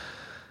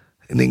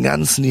in den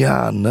ganzen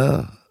Jahren,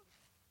 ne?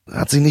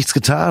 Hat sich nichts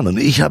getan und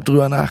ich habe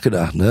drüber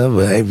nachgedacht, ne?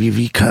 Ey,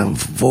 wie kann,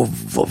 wo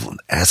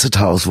Acid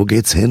House, wo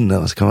geht's hin,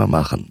 ne? Was kann man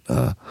machen?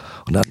 Ne?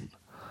 Und dann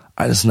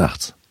eines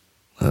Nachts,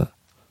 ne?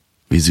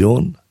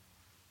 Vision,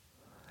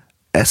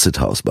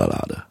 Acid House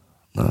Ballade,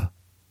 ne?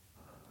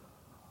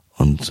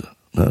 Und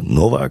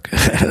Novak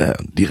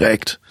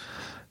direkt,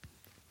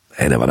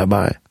 der war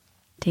dabei.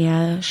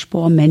 Der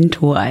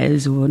Spormento,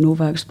 also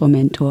Novak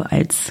Spormento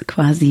als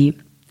quasi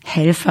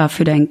Helfer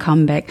für dein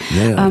Comeback.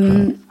 Ja,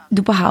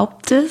 du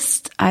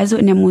behauptest, also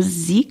in der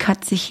Musik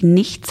hat sich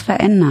nichts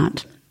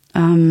verändert.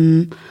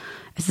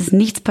 Es ist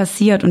nichts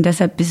passiert und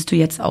deshalb bist du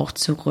jetzt auch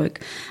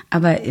zurück.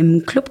 Aber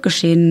im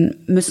Clubgeschehen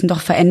müssen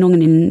doch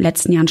Veränderungen in den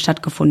letzten Jahren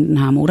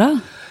stattgefunden haben,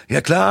 oder? Ja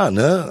klar,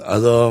 ne?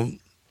 Also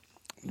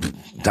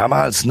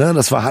damals,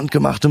 das war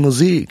handgemachte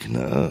Musik,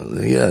 ne?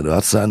 Hier, du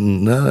hast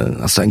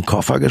deinen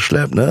Koffer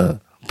geschleppt, ne?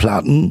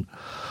 Platten,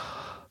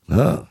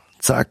 ne?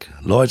 Zack,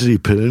 Leute die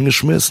Pillen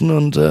geschmissen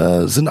und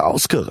sind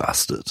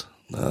ausgerastet,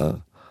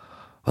 ne?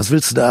 Was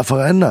willst du da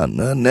verändern,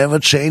 ne? Never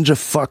change a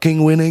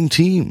fucking winning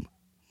team,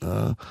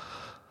 ne?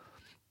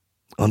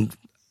 Und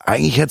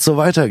eigentlich hätte es so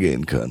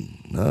weitergehen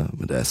können, ne?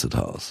 Mit Acid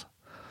House.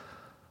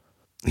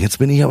 Jetzt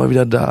bin ich aber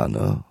wieder da,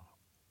 ne?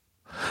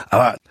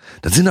 Aber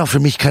das sind auch für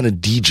mich keine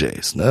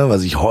DJs, ne,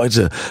 was ich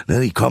heute,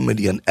 die kommen mit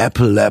ihren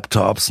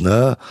Apple-Laptops,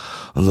 ne,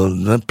 und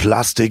so,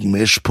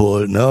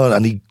 Plastik-Mischpult, ne, und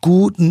an die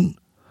guten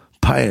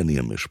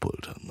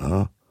Pioneer-Mischpulte,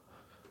 ne,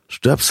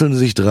 stöpseln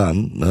sich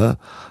dran, ne,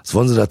 als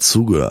wollen sie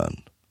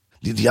dazugehören.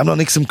 Die haben doch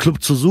nichts im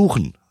Club zu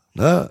suchen,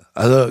 Ne?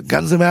 Also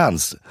ganz im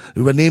Ernst,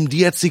 übernehmen die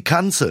jetzt die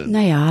Kanzeln?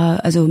 Naja,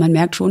 also man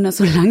merkt schon, dass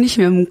du lange nicht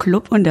mehr im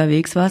Club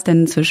unterwegs warst,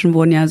 denn inzwischen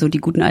wurden ja so die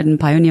guten alten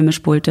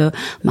Pioneer-Mischpulte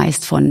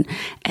meist von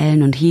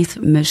Allen und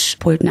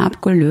Heath-Mischpulten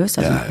abgelöst,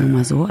 also nur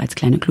mal so als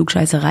kleine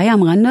Klugscheißerei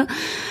am Rande.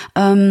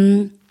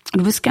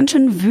 Du bist ganz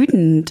schön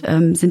wütend.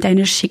 Sind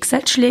deine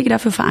Schicksalsschläge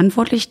dafür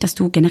verantwortlich, dass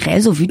du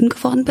generell so wütend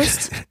geworden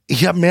bist?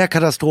 Ich habe mehr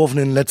Katastrophen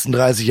in den letzten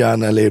 30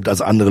 Jahren erlebt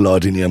als andere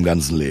Leute in ihrem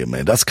ganzen Leben.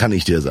 Ey. Das kann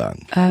ich dir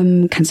sagen.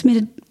 Kannst du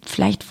mir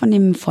vielleicht von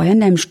dem Feuer in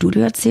deinem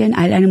Studio erzählen?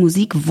 All deine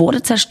Musik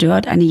wurde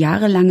zerstört, eine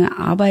jahrelange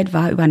Arbeit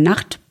war über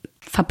Nacht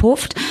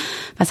verpufft.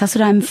 Was hast du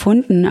da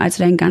empfunden, als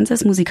du dein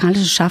ganzes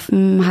musikalisches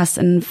Schaffen hast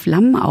in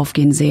Flammen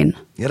aufgehen sehen?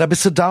 Ja, da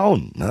bist du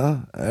down,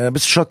 ne? Da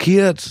bist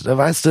schockiert, da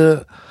weißt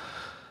du,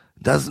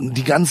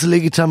 die ganze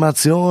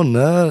Legitimation,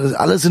 ne?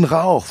 Alles in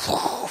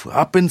Rauch,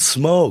 up in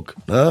smoke,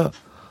 ne?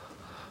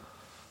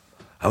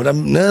 Aber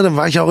dann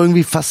war ich auch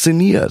irgendwie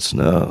fasziniert,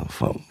 ne,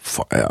 vom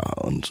Feuer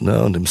und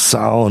dem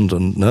Sound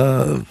und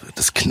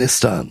das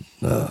Knistern,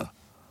 ne.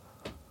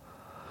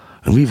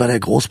 Irgendwie war der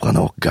Großbrand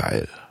auch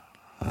geil.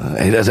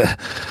 Ey, der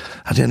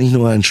hat ja nicht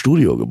nur ein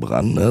Studio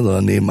gebrannt, ne,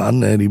 sondern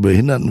nebenan die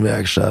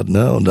Behindertenwerkstatt,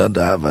 ne, und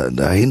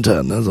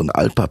dahinter, ne, so ein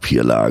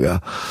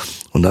Altpapierlager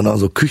und dann auch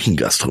so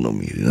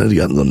Küchengastronomie, ne,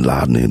 die hatten so einen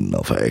Laden hinten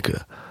auf der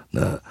Ecke,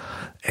 ne.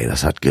 Ey,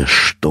 das hat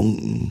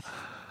gestunken.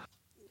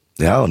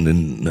 Ja, und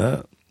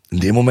in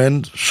dem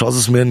Moment schoss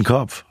es mir in den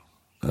Kopf.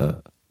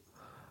 Ne?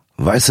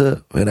 Weißt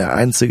du, wer der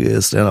Einzige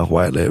ist, der noch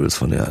White Labels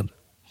von dir hat?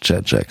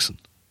 Chad Jackson.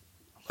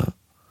 Ne?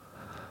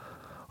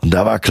 Und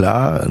da war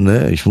klar,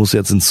 ne, ich muss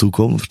jetzt in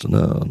Zukunft,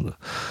 ne,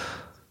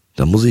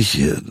 da muss ich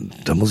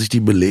die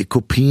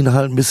Belegkopien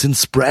halt ein bisschen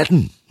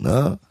spreaden.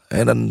 Ne?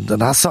 Ey, dann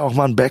hast du auch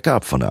mal ein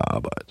Backup von der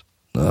Arbeit.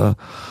 Ne?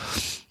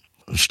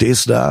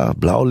 Stehst da,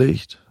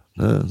 Blaulicht,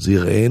 ne,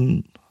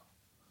 Sirenen,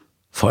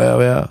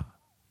 Feuerwehr,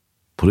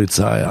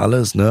 Polizei,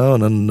 alles, ne? Und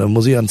dann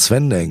muss ich an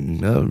Sven denken,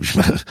 ne? Ich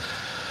meine,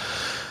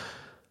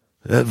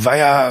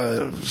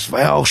 es war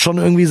ja auch schon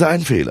irgendwie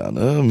sein Fehler,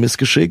 ne?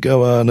 Missgeschick,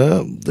 aber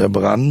ne, der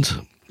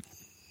Brand,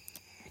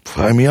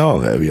 frage mich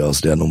auch, wie er aus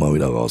der Nummer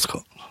wieder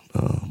rauskommt.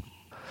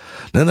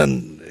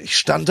 Ne, ich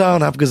stand da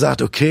und hab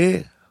gesagt,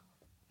 okay,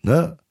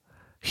 ne,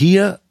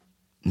 here,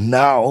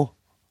 now,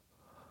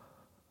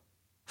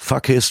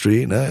 fuck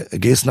history, ne?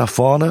 Gehst nach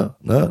vorne,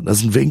 ne? Das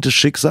ist ein Wink des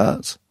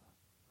Schicksals.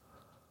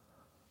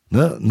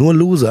 Ne? Nur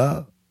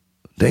Loser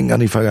denken an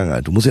die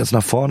Vergangenheit. Du musst jetzt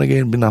nach vorne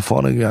gehen, bin nach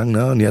vorne gegangen,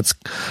 ne? Und jetzt,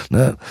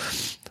 ne?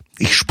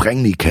 Ich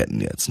spreng die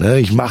Ketten jetzt, ne?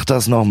 Ich mach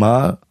das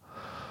nochmal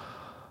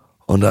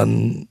und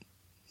dann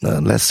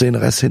lässt du den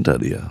Rest hinter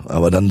dir.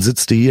 Aber dann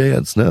sitzt du hier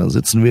jetzt, ne?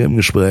 Sitzen wir im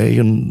Gespräch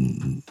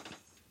und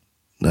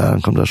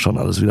dann kommt das schon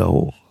alles wieder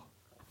hoch.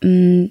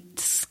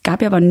 Es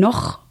gab ja aber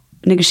noch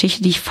eine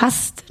Geschichte, die ich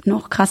fast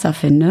noch krasser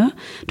finde.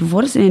 Du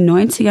wurdest in den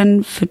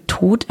 90ern für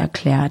tot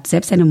erklärt.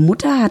 Selbst deine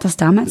Mutter hat das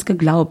damals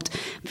geglaubt.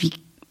 Wie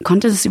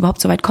konnte es überhaupt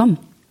so weit kommen?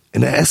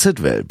 In der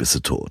Acid-Welt bist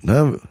du tot,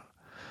 ne?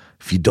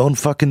 If you don't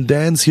fucking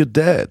dance, you're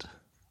dead.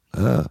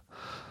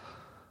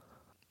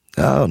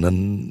 Ja, und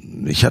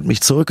dann, ich hatte mich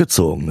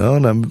zurückgezogen, ne?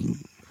 Und dann,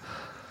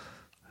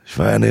 ich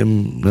war ja in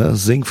dem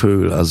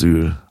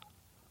Singvögel-Asyl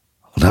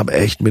und habe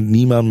echt mit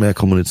niemandem mehr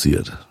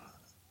kommuniziert.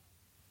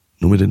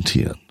 Nur mit den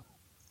Tieren.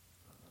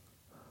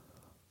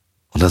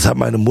 Und das hat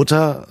meine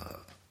Mutter,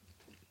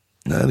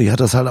 die hat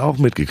das halt auch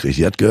mitgekriegt.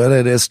 Die hat gehört,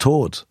 der ist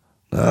tot.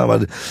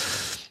 Aber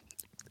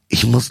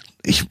ich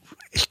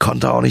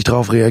konnte auch nicht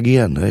drauf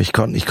reagieren. Ne? Ich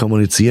konnte nicht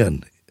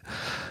kommunizieren.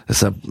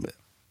 Deshalb,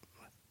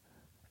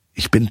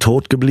 ich bin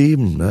tot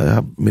geblieben. Ne?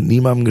 Hab mit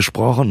niemandem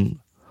gesprochen.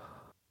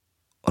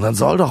 Und dann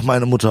soll doch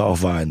meine Mutter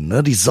auch weinen.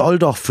 Ne? Die soll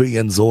doch für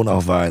ihren Sohn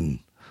auch weinen.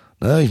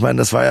 Ne? Ich meine,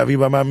 das war ja wie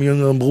bei meinem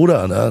jüngeren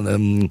Bruder.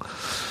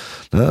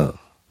 Ne?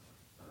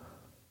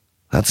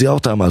 Hat sie auch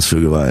damals für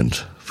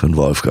geweint, für den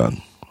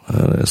Wolfgang.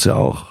 Ja, der ist ja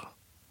auch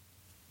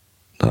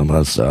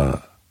damals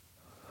da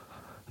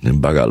in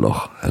dem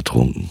Baggerloch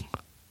ertrunken.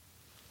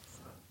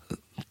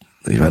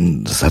 Ich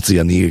meine, das hat sie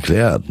ja nie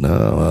geklärt, ne?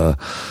 Aber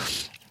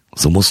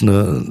so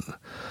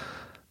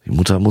die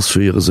Mutter muss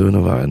für ihre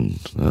Söhne weinen.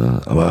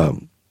 Ne? Aber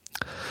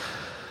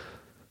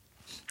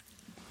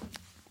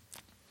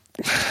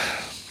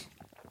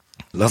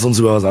lass uns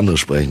über was anderes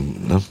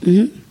sprechen.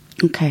 Ne?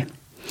 Okay.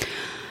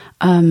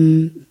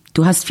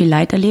 Du hast viel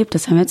Leid erlebt,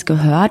 das haben wir jetzt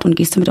gehört und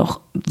gehst damit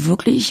auch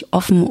wirklich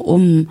offen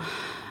um.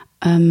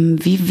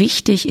 Wie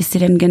wichtig ist dir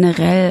denn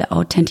generell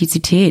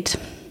Authentizität?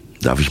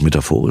 Darf ich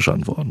metaphorisch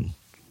antworten?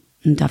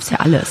 Du darfst ja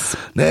alles.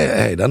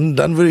 Nee,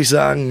 dann würde ich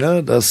sagen,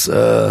 ne, dass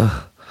wenn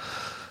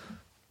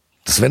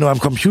du am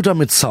Computer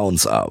mit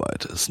Sounds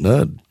arbeitest,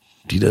 ne,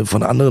 die du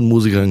von anderen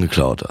Musikern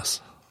geklaut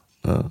hast,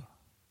 ne,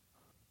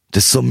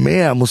 desto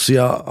mehr musst du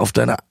ja auf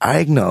deine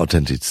eigene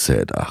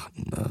Authentizität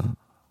achten, ne?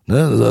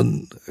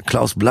 Ne,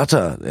 Klaus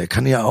Blatter, der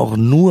kann ja auch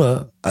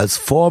nur als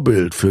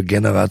Vorbild für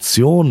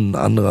Generationen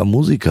anderer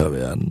Musiker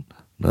werden.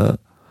 Ne?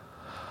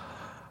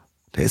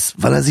 Der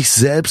ist, weil er sich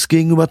selbst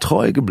gegenüber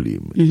treu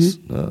geblieben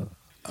ist. Ne?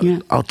 Ja.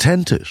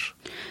 Authentisch.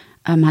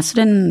 Hast du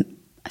denn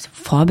also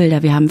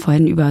Vorbilder, wir haben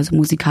vorhin über so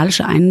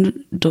musikalische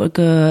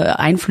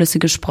Einflüsse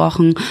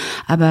gesprochen,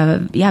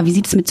 aber ja, wie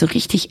sieht es mit so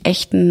richtig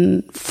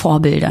echten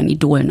Vorbildern,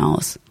 Idolen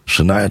aus?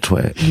 Shania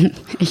Twain.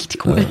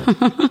 Echt cool.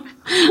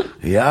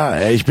 Ja,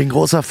 ey, ich bin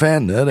großer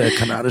Fan, ne? Der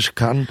kanadische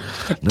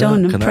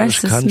Don't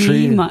impress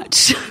me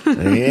much.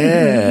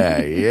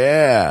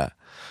 Yeah.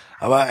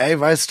 Aber ey,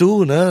 weißt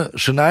du, ne?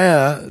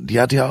 Shania, die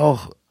hat ja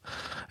auch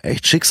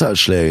echt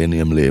Schicksalsschläge in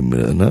ihrem Leben,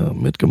 ne?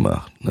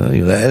 Mitgemacht. Ne?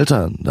 Ihre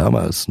Eltern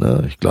damals,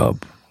 ne? Ich glaube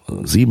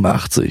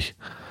 87,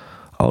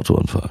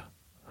 Autounfall.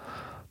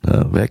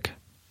 Ne? Weg.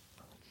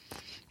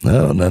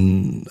 Ne? Und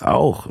dann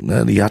auch,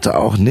 ne? Die hatte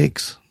auch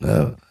nix.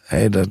 Ne?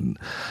 Hey, dann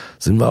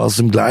sind wir aus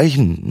dem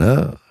Gleichen,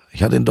 ne?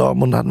 Ich hatte in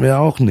Dortmund hatten wir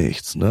auch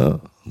nichts, ne?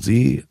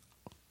 Sie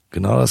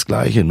genau das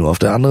Gleiche, nur auf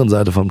der anderen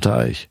Seite vom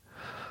Teich.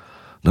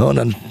 Ne? Und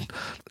dann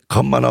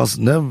kommt man aus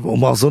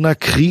so einer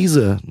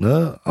Krise,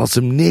 ne, aus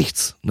dem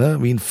Nichts,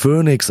 ne, wie ein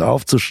Phönix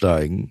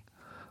aufzusteigen,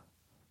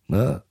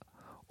 ne,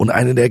 und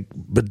eine der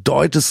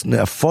bedeutendsten,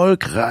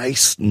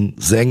 erfolgreichsten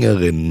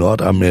Sängerinnen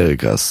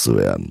Nordamerikas zu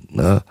werden,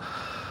 ne.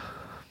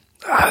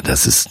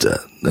 Das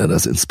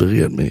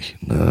inspiriert mich,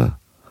 ne.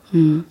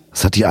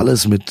 Das hat die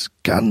alles mit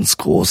ganz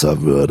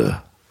großer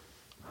Würde,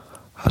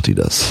 hat die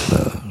das,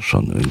 ne,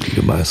 schon irgendwie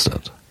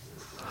gemeistert.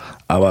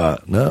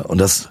 Aber, ne,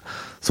 und das,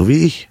 so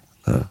wie ich,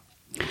 ne.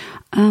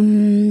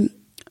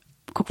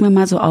 Gucken wir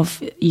mal so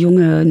auf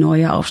junge,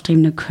 neue,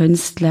 aufstrebende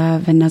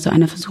Künstler. Wenn da so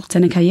einer versucht,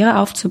 seine Karriere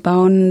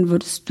aufzubauen,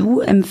 würdest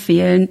du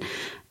empfehlen,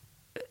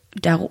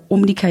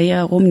 um die Karriere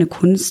herum eine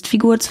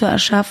Kunstfigur zu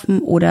erschaffen,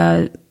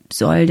 oder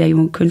soll der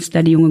junge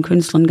Künstler, die junge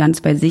Künstlerin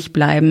ganz bei sich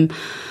bleiben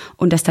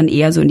und das dann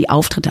eher so in die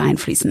Auftritte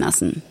einfließen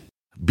lassen?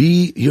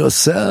 Be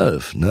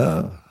yourself,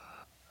 ne?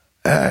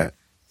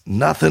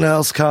 Nothing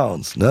else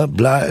counts, ne?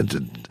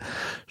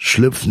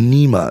 Schlüpf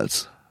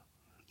niemals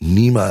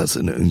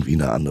in irgendwie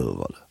eine andere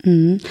Rolle.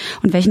 Und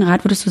welchen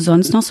Rat würdest du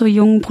sonst noch so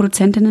jungen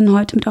Produzentinnen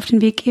heute mit auf den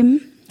Weg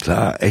geben?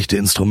 Klar, echte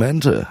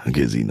Instrumente,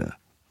 Gesine.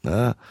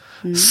 Ne?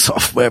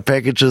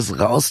 Software-Packages,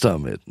 raus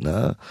damit.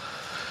 Ne?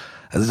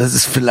 Also das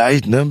ist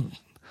vielleicht, ne,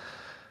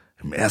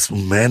 im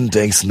ersten Moment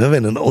denkst, ne,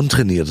 wenn du ein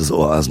untrainiertes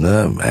Ohr hast,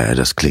 ne,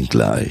 das klingt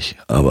gleich.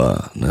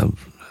 Aber, ne,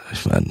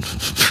 ich meine,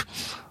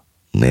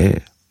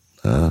 nee.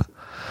 Ne?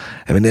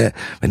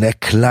 Wenn der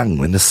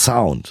Klang, wenn der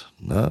Sound,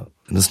 ne,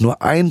 wenn es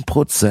nur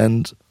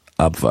 1%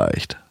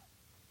 abweicht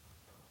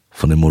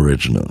von dem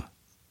Original,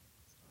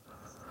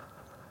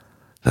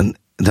 dann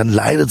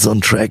leidet so ein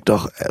Track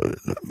doch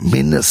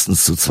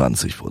mindestens zu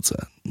 20%.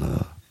 Ne?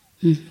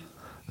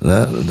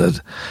 Ne?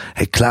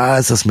 Hey, klar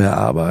ist das mehr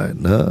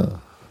Arbeit, ne?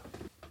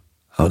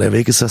 Aber der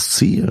Weg ist das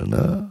Ziel,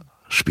 ne?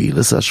 Spiel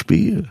ist das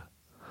Spiel.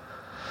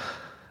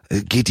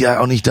 Es geht ja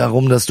auch nicht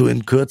darum, dass du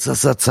in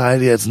kürzester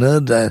Zeit jetzt,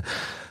 ne,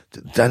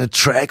 deine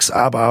Tracks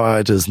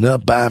abarbeitest, ne,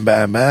 bam,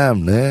 bam,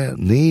 bam, ne,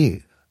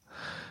 nee.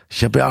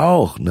 Ich habe ja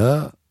auch,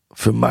 ne,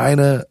 für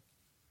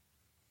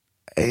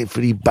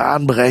die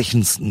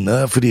bahnbrechendsten,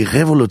 ne, für die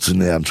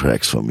revolutionären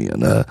Tracks von mir,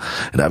 ne,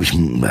 da habe ich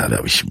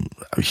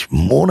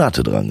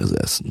Monate dran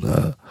gesessen,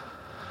 ne.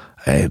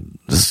 Ey,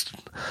 das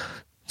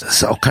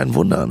ist auch kein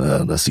Wunder,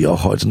 ne, dass die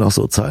auch heute noch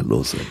so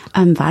zeitlos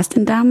sind. War es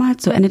denn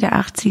damals, so Ende der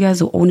 80er,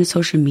 so ohne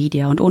Social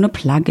Media und ohne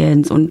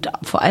Plugins und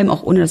vor allem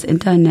auch ohne das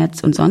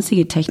Internet und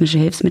sonstige technische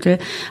Hilfsmittel,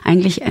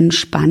 eigentlich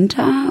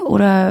entspannter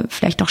oder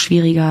vielleicht doch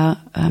schwieriger,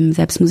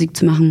 selbst Musik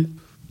zu machen?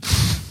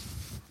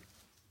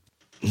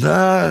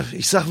 Na,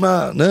 ich sag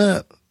mal,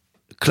 ne,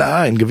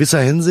 klar, in gewisser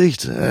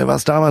Hinsicht war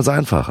es damals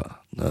einfacher,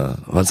 ne,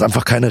 weil es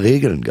einfach keine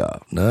Regeln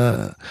gab,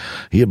 ne.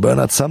 Hier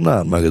Bernard Sumner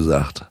hat mal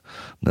gesagt,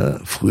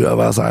 ne, früher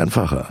war es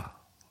einfacher.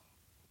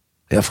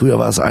 Ja, früher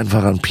war es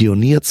einfacher, ein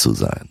Pionier zu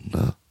sein,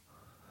 ne.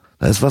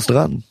 Da ist was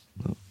dran.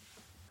 Ne?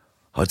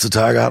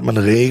 Heutzutage hat man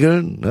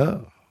Regeln,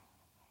 ne,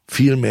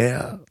 viel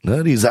mehr,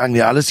 ne, die sagen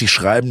dir alles, die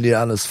schreiben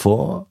dir alles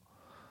vor.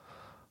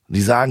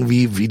 Die sagen,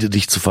 wie du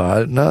dich zu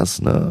verhalten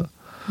hast, ne.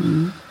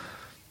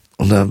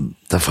 Und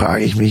da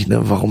frage ich mich,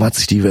 ne, warum hat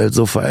sich die Welt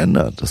so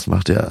verändert? Das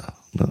macht ja,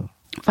 ne.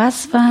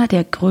 Was war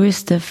der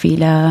größte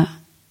Fehler,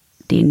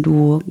 den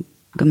du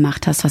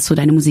gemacht hast, was so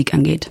deine Musik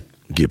angeht?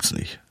 Gibt's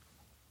nicht.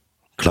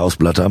 Klaus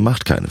Blatter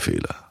macht keine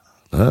Fehler.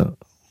 Ne?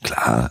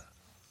 Klar.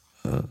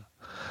 Ne?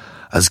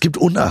 Also es gibt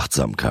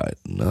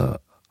Unachtsamkeiten, ne?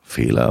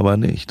 Fehler aber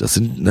nicht. Das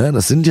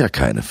sind ja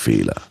keine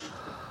Fehler.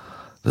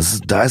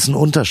 Da ist ein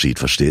Unterschied,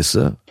 verstehst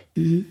du?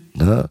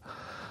 Ne?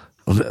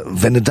 Und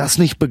wenn du das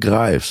nicht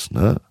begreifst,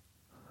 ne,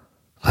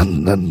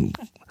 dann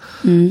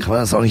kann man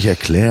das auch nicht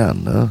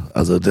erklären, ne?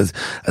 Also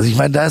ich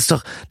meine, das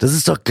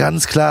ist doch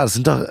ganz klar, das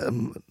sind doch,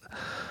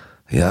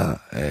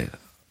 ja, ey,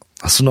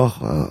 hast du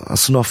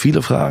noch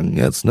viele Fragen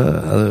jetzt,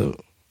 ne? Also,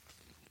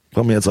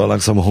 komm mir jetzt auch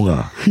langsam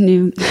Hunger.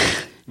 Nee,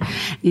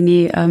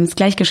 ist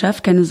gleich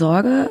geschafft, keine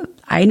Sorge.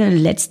 Eine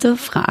letzte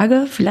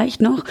Frage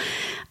vielleicht noch.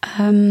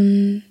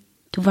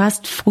 Du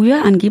warst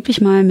früher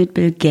angeblich mal mit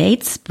Bill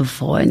Gates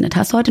befreundet.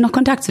 Hast du heute noch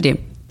Kontakt zu dem?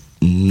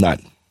 Nein.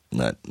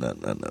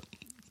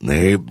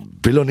 Nee,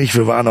 Bill und ich,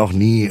 wir waren auch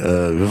nie,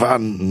 wir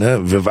waren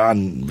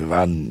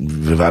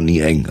nie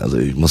eng. Also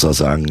ich muss auch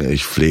sagen,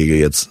 ich pflege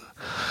jetzt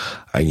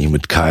eigentlich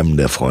mit keinem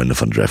der Freunde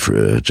von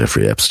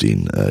Jeffrey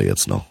Epstein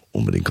jetzt noch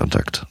unbedingt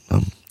Kontakt.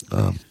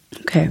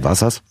 Okay. War's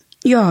das?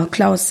 Ja,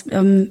 Klaus,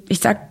 ich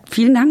sag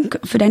vielen Dank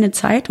für deine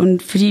Zeit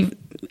und für die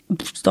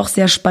doch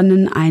sehr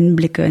spannenden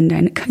Einblicke in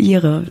deine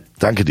Karriere.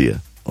 Danke dir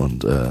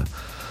und wir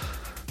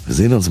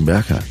sehen uns im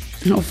Berghain.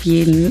 Auf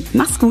jeden.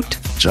 Mach's gut.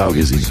 Ciao,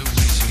 Gesine.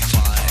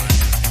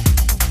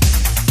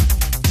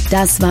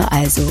 Das war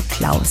also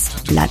Klaus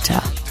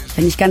Blatter.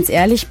 Wenn ich ganz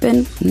ehrlich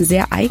bin, ein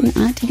sehr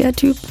eigenartiger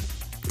Typ,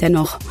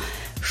 dennoch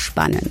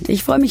spannend.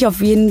 Ich freue mich auf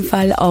jeden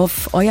Fall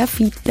auf euer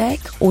Feedback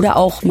oder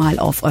auch mal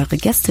auf eure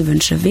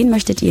Gästewünsche. Wen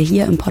möchtet ihr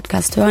hier im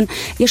Podcast hören?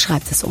 Ihr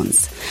schreibt es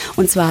uns.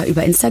 Und zwar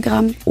über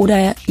Instagram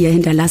oder ihr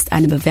hinterlasst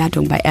eine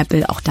Bewertung bei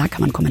Apple. Auch da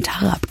kann man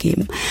Kommentare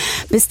abgeben.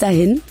 Bis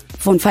dahin.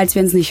 Und falls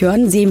wir uns nicht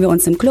hören, sehen wir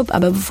uns im Club.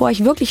 Aber bevor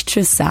ich wirklich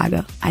Tschüss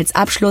sage, als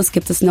Abschluss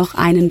gibt es noch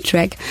einen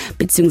Track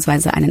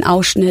bzw. einen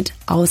Ausschnitt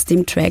aus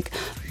dem Track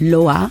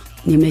Lower,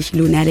 nämlich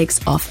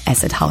Lunatics of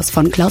Acid House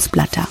von Klaus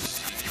Blatter.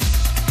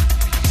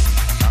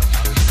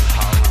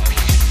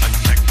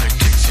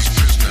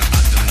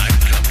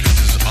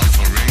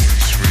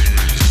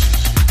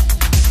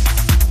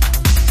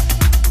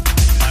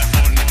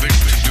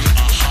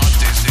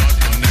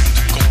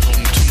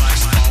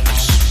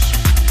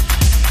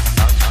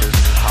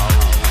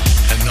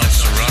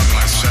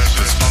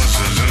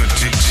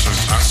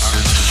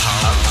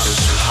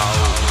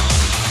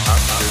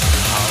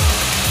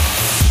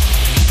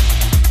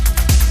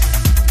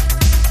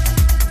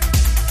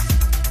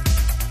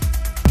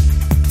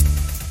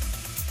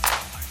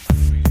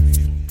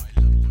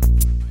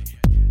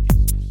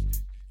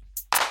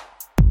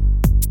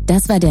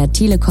 Das war der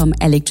Telekom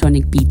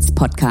Electronic Beats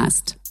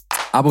Podcast.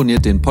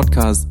 Abonniert den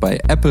Podcast bei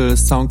Apple,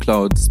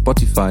 Soundcloud,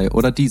 Spotify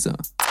oder Deezer.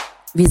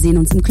 Wir sehen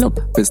uns im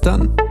Club. Bis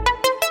dann.